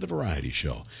welcome to the Variety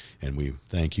Show. And we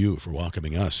thank you for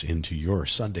welcoming us into your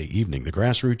Sunday evening. The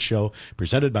Grassroots Show,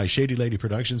 presented by Shady Lady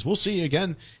Productions. We'll see you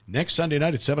again next Sunday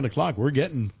night at 7 o'clock. We're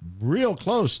getting real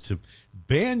close to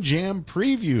Band Jam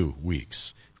preview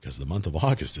weeks because the month of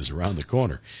August is around the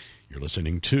corner. You're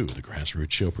listening to The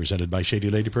Grassroots Show, presented by Shady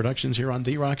Lady Productions here on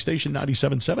The Rock Station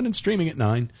 97.7 and streaming at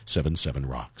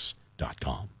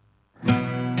 977rocks.com.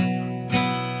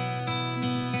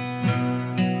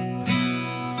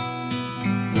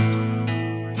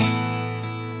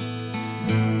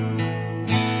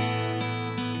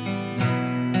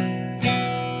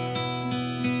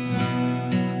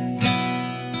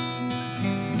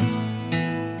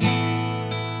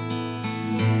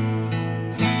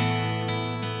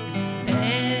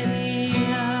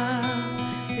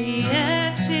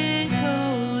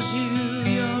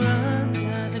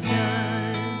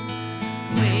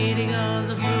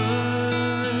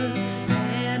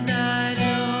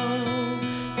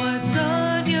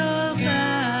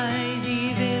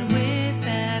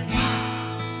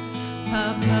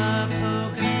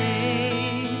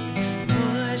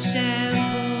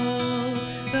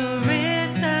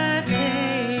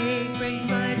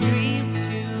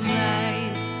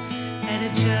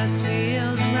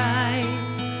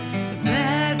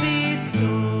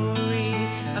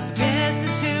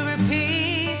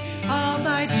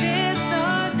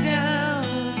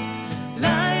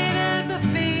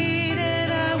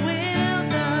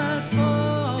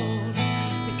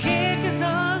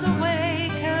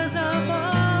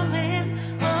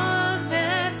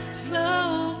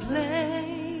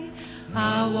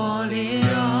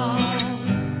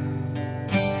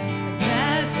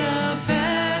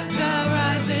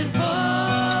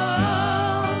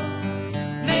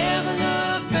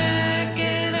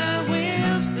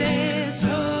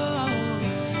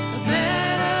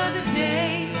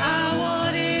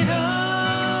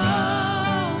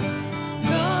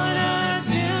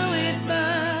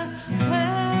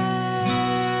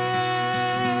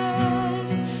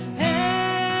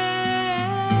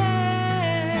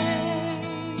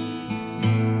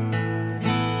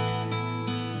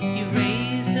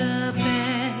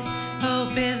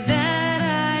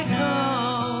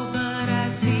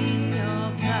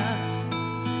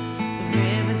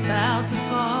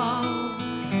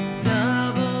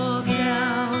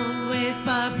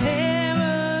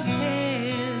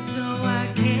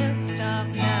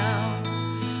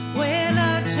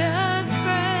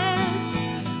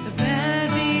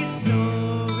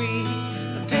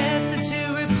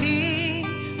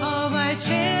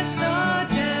 Chips are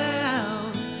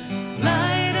down,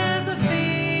 light at my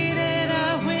feet, and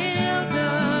I will.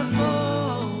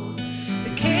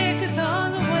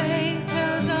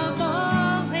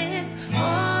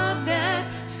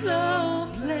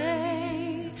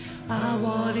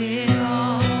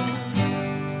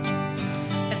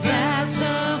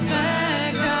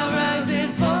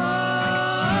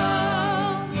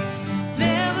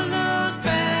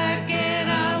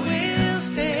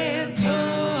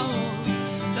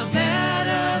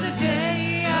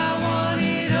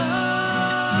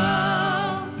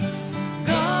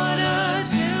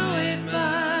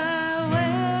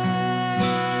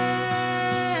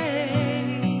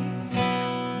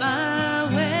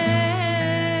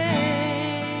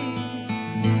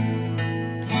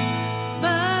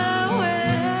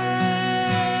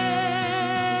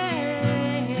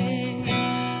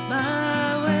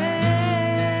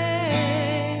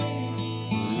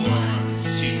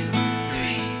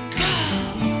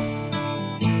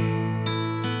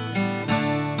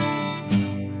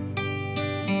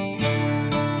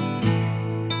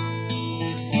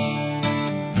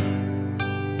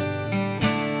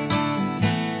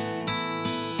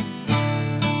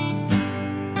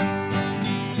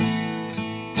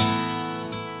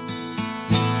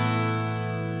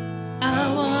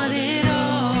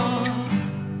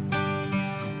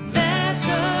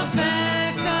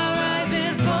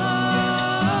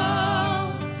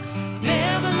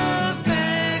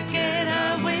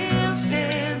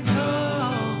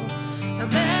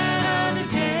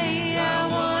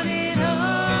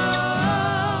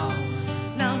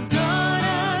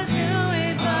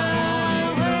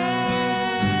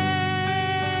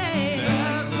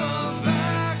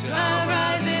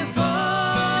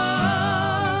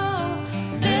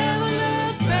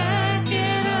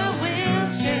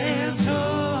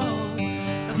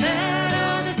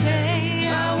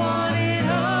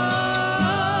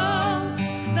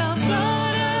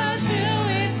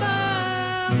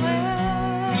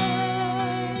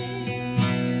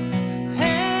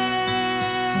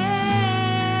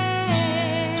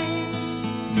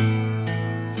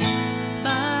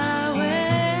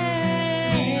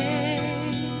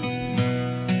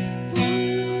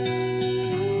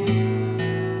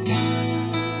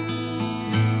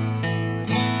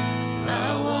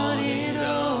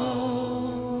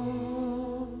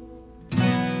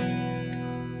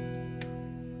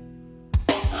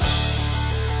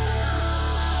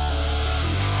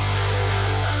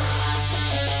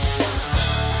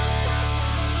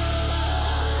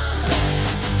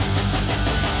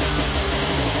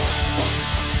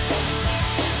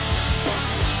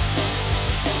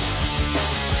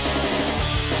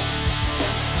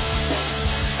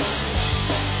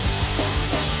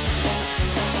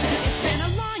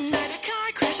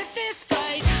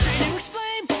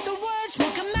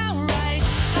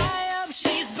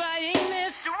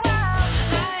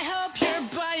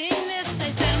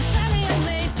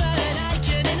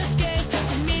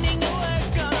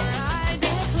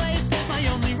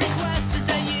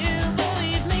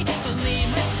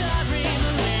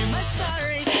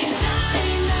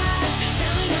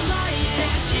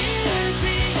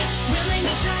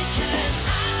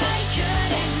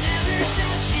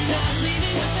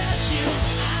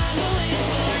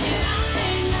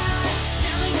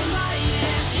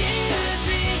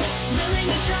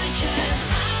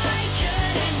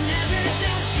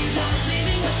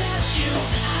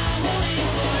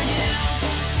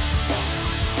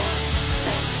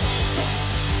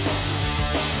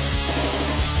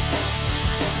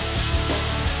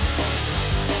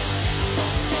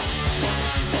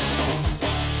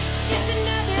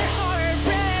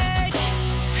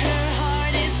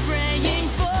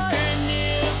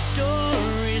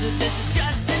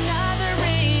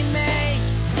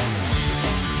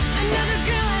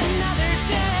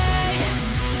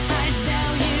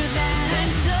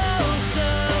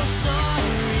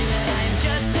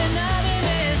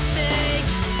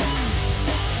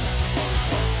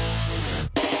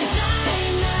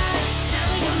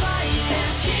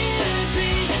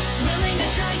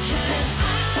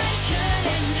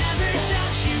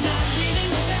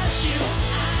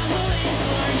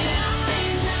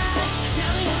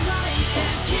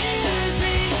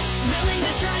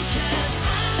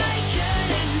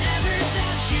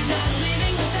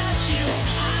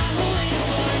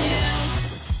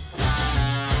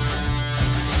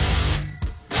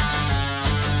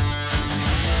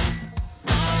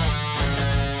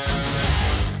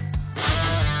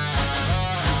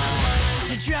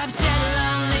 drop dead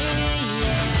lonely,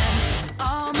 yeah.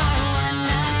 All my one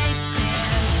night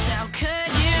stands. How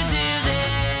could you do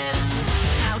this?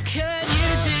 How could you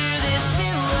do this to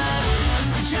us?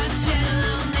 Drop dead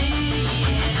lonely,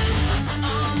 yeah.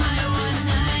 All my one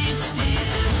night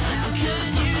stands. How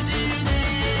could you do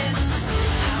this?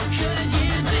 How could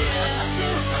you do this to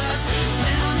us?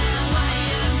 Now I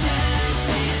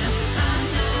understand. I'm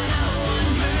not a one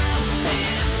girl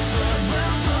man, but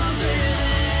we'll pull through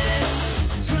this.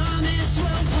 Promise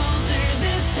we'll pull through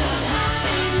this somehow.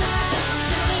 I'm not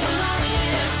telling a lie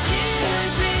if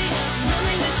you'd be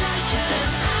willing to try,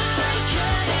 'cause I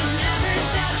couldn't never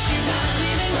doubt you. Not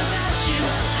leaving without you,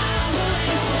 I'm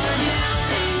waiting for you.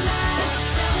 I'm not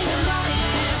telling a lie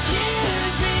if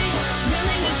you'd be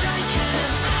willing to try,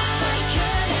 'cause I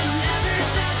couldn't never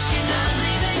doubt you. Not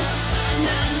leaving,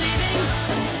 not leaving.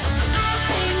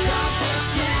 I dropped it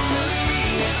to me.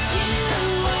 You know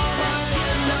what's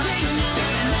gonna bring me.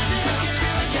 Another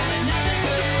girl, I got another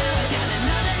girl, I got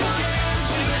another girl.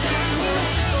 But I'm not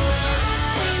telling.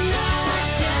 You know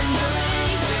what's gonna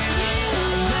bring me.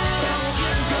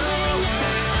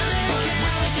 Another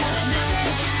girl, I got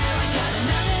another girl, I got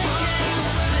another girl.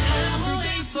 But I'm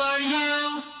waiting for you.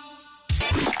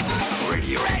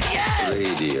 Radio.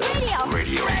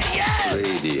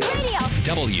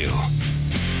 W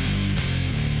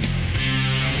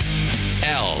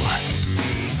L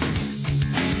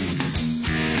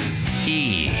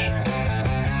E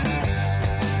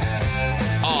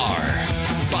R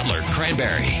Butler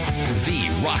Cranberry, the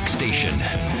rock station.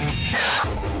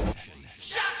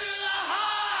 Shot through the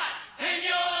heart, and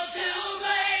you're to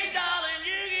blame, darling.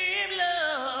 You give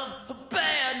love a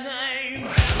bad name.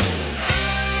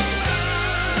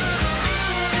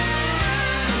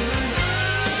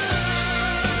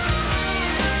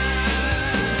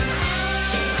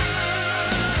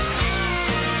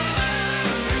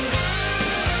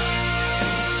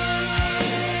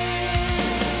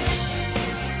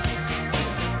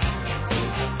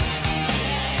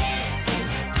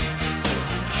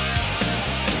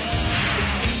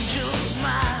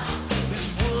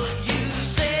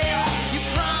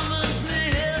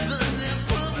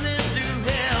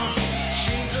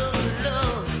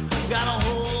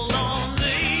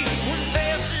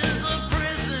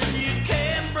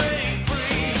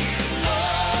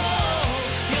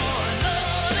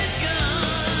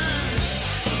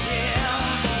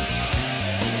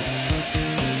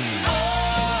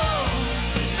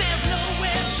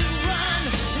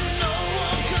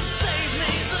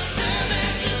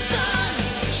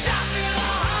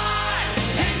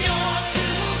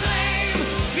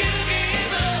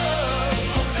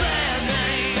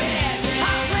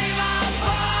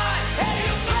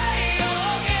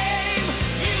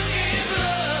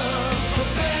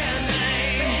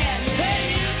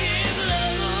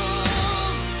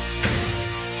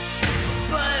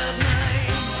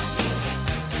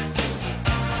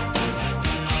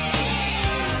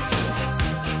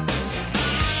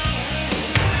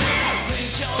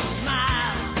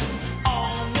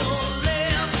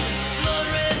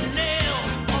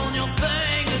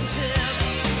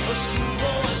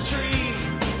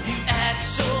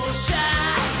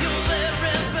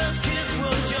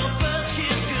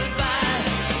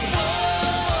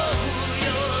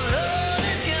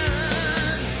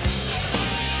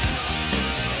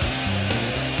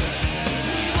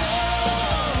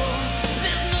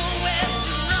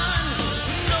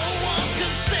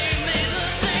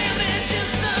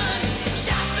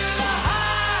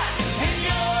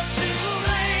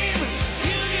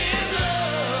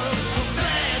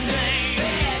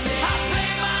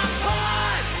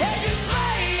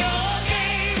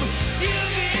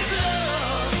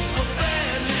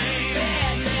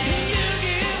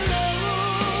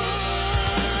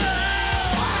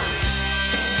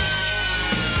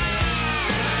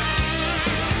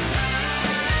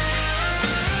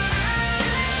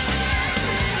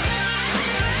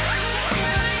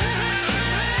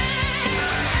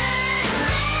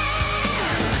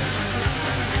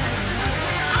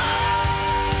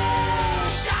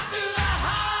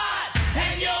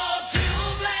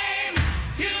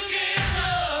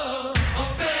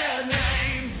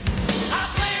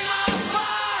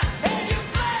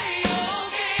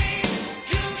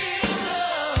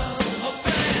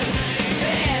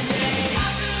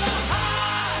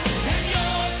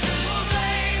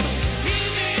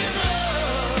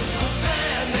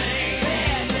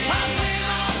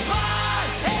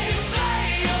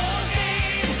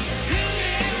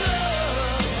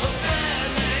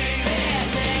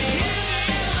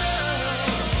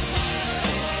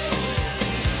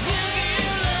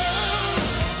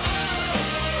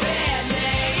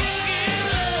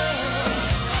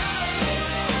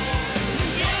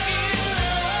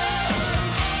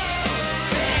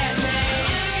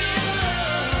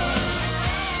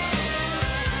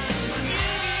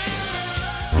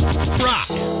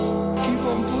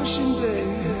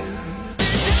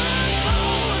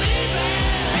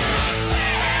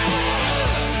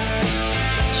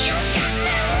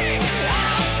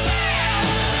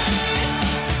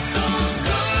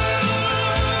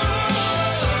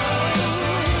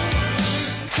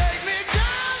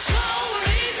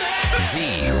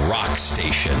 Rock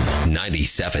Station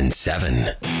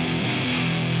 97.7.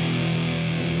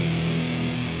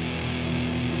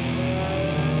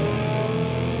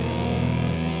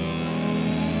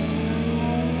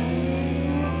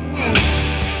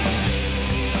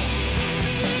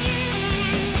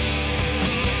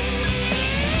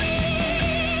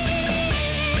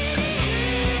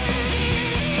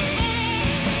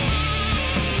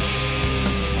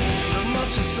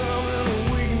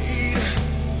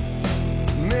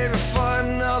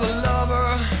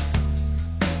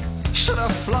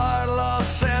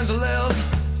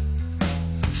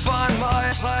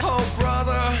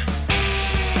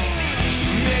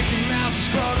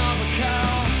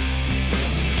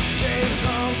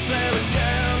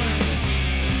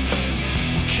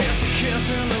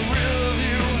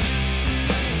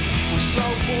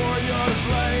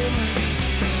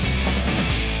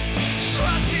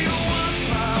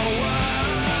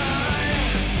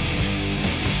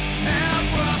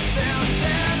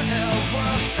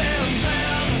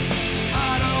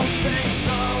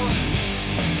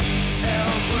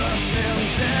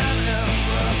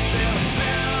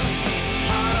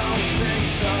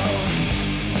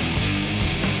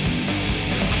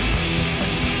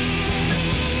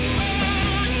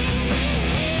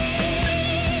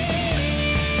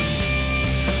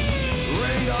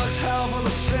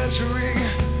 Century,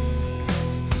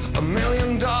 $1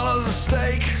 million at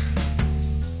stake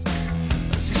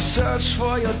as you search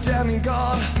for your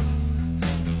demigod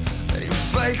and you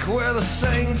fake we're the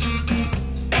saints.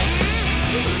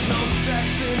 There's no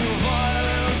sex in your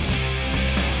violence.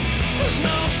 There's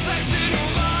no sex in your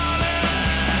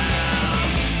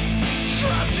violence.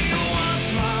 Trust you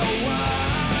once my wife.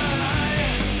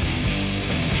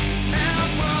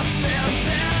 Everything's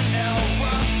in,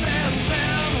 everything's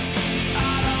in.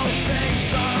 Think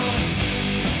so.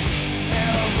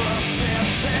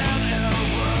 Everything's in,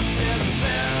 everything's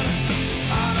in.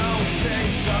 I don't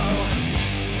think so.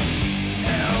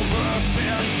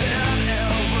 Everything's in,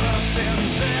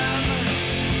 everything's in.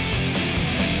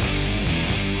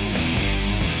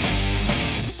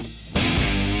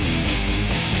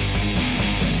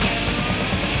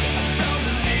 Don't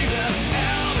believe that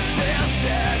Elvis is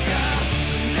dead, yeah.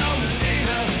 Don't believe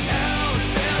that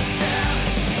Elvis is dead.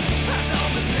 I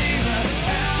don't believe that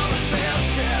Elvis is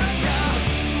dead, yeah.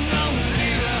 Don't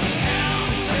believe that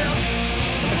Elvis is.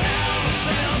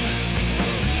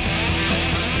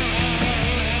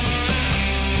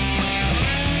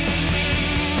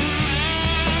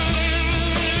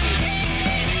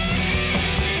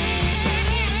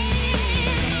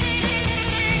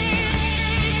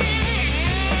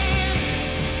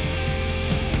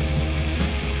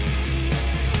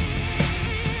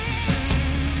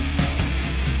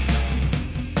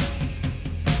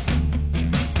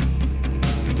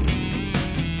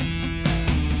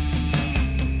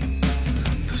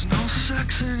 There's no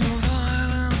sex in your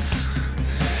violence.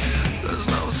 There's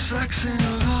no sex in your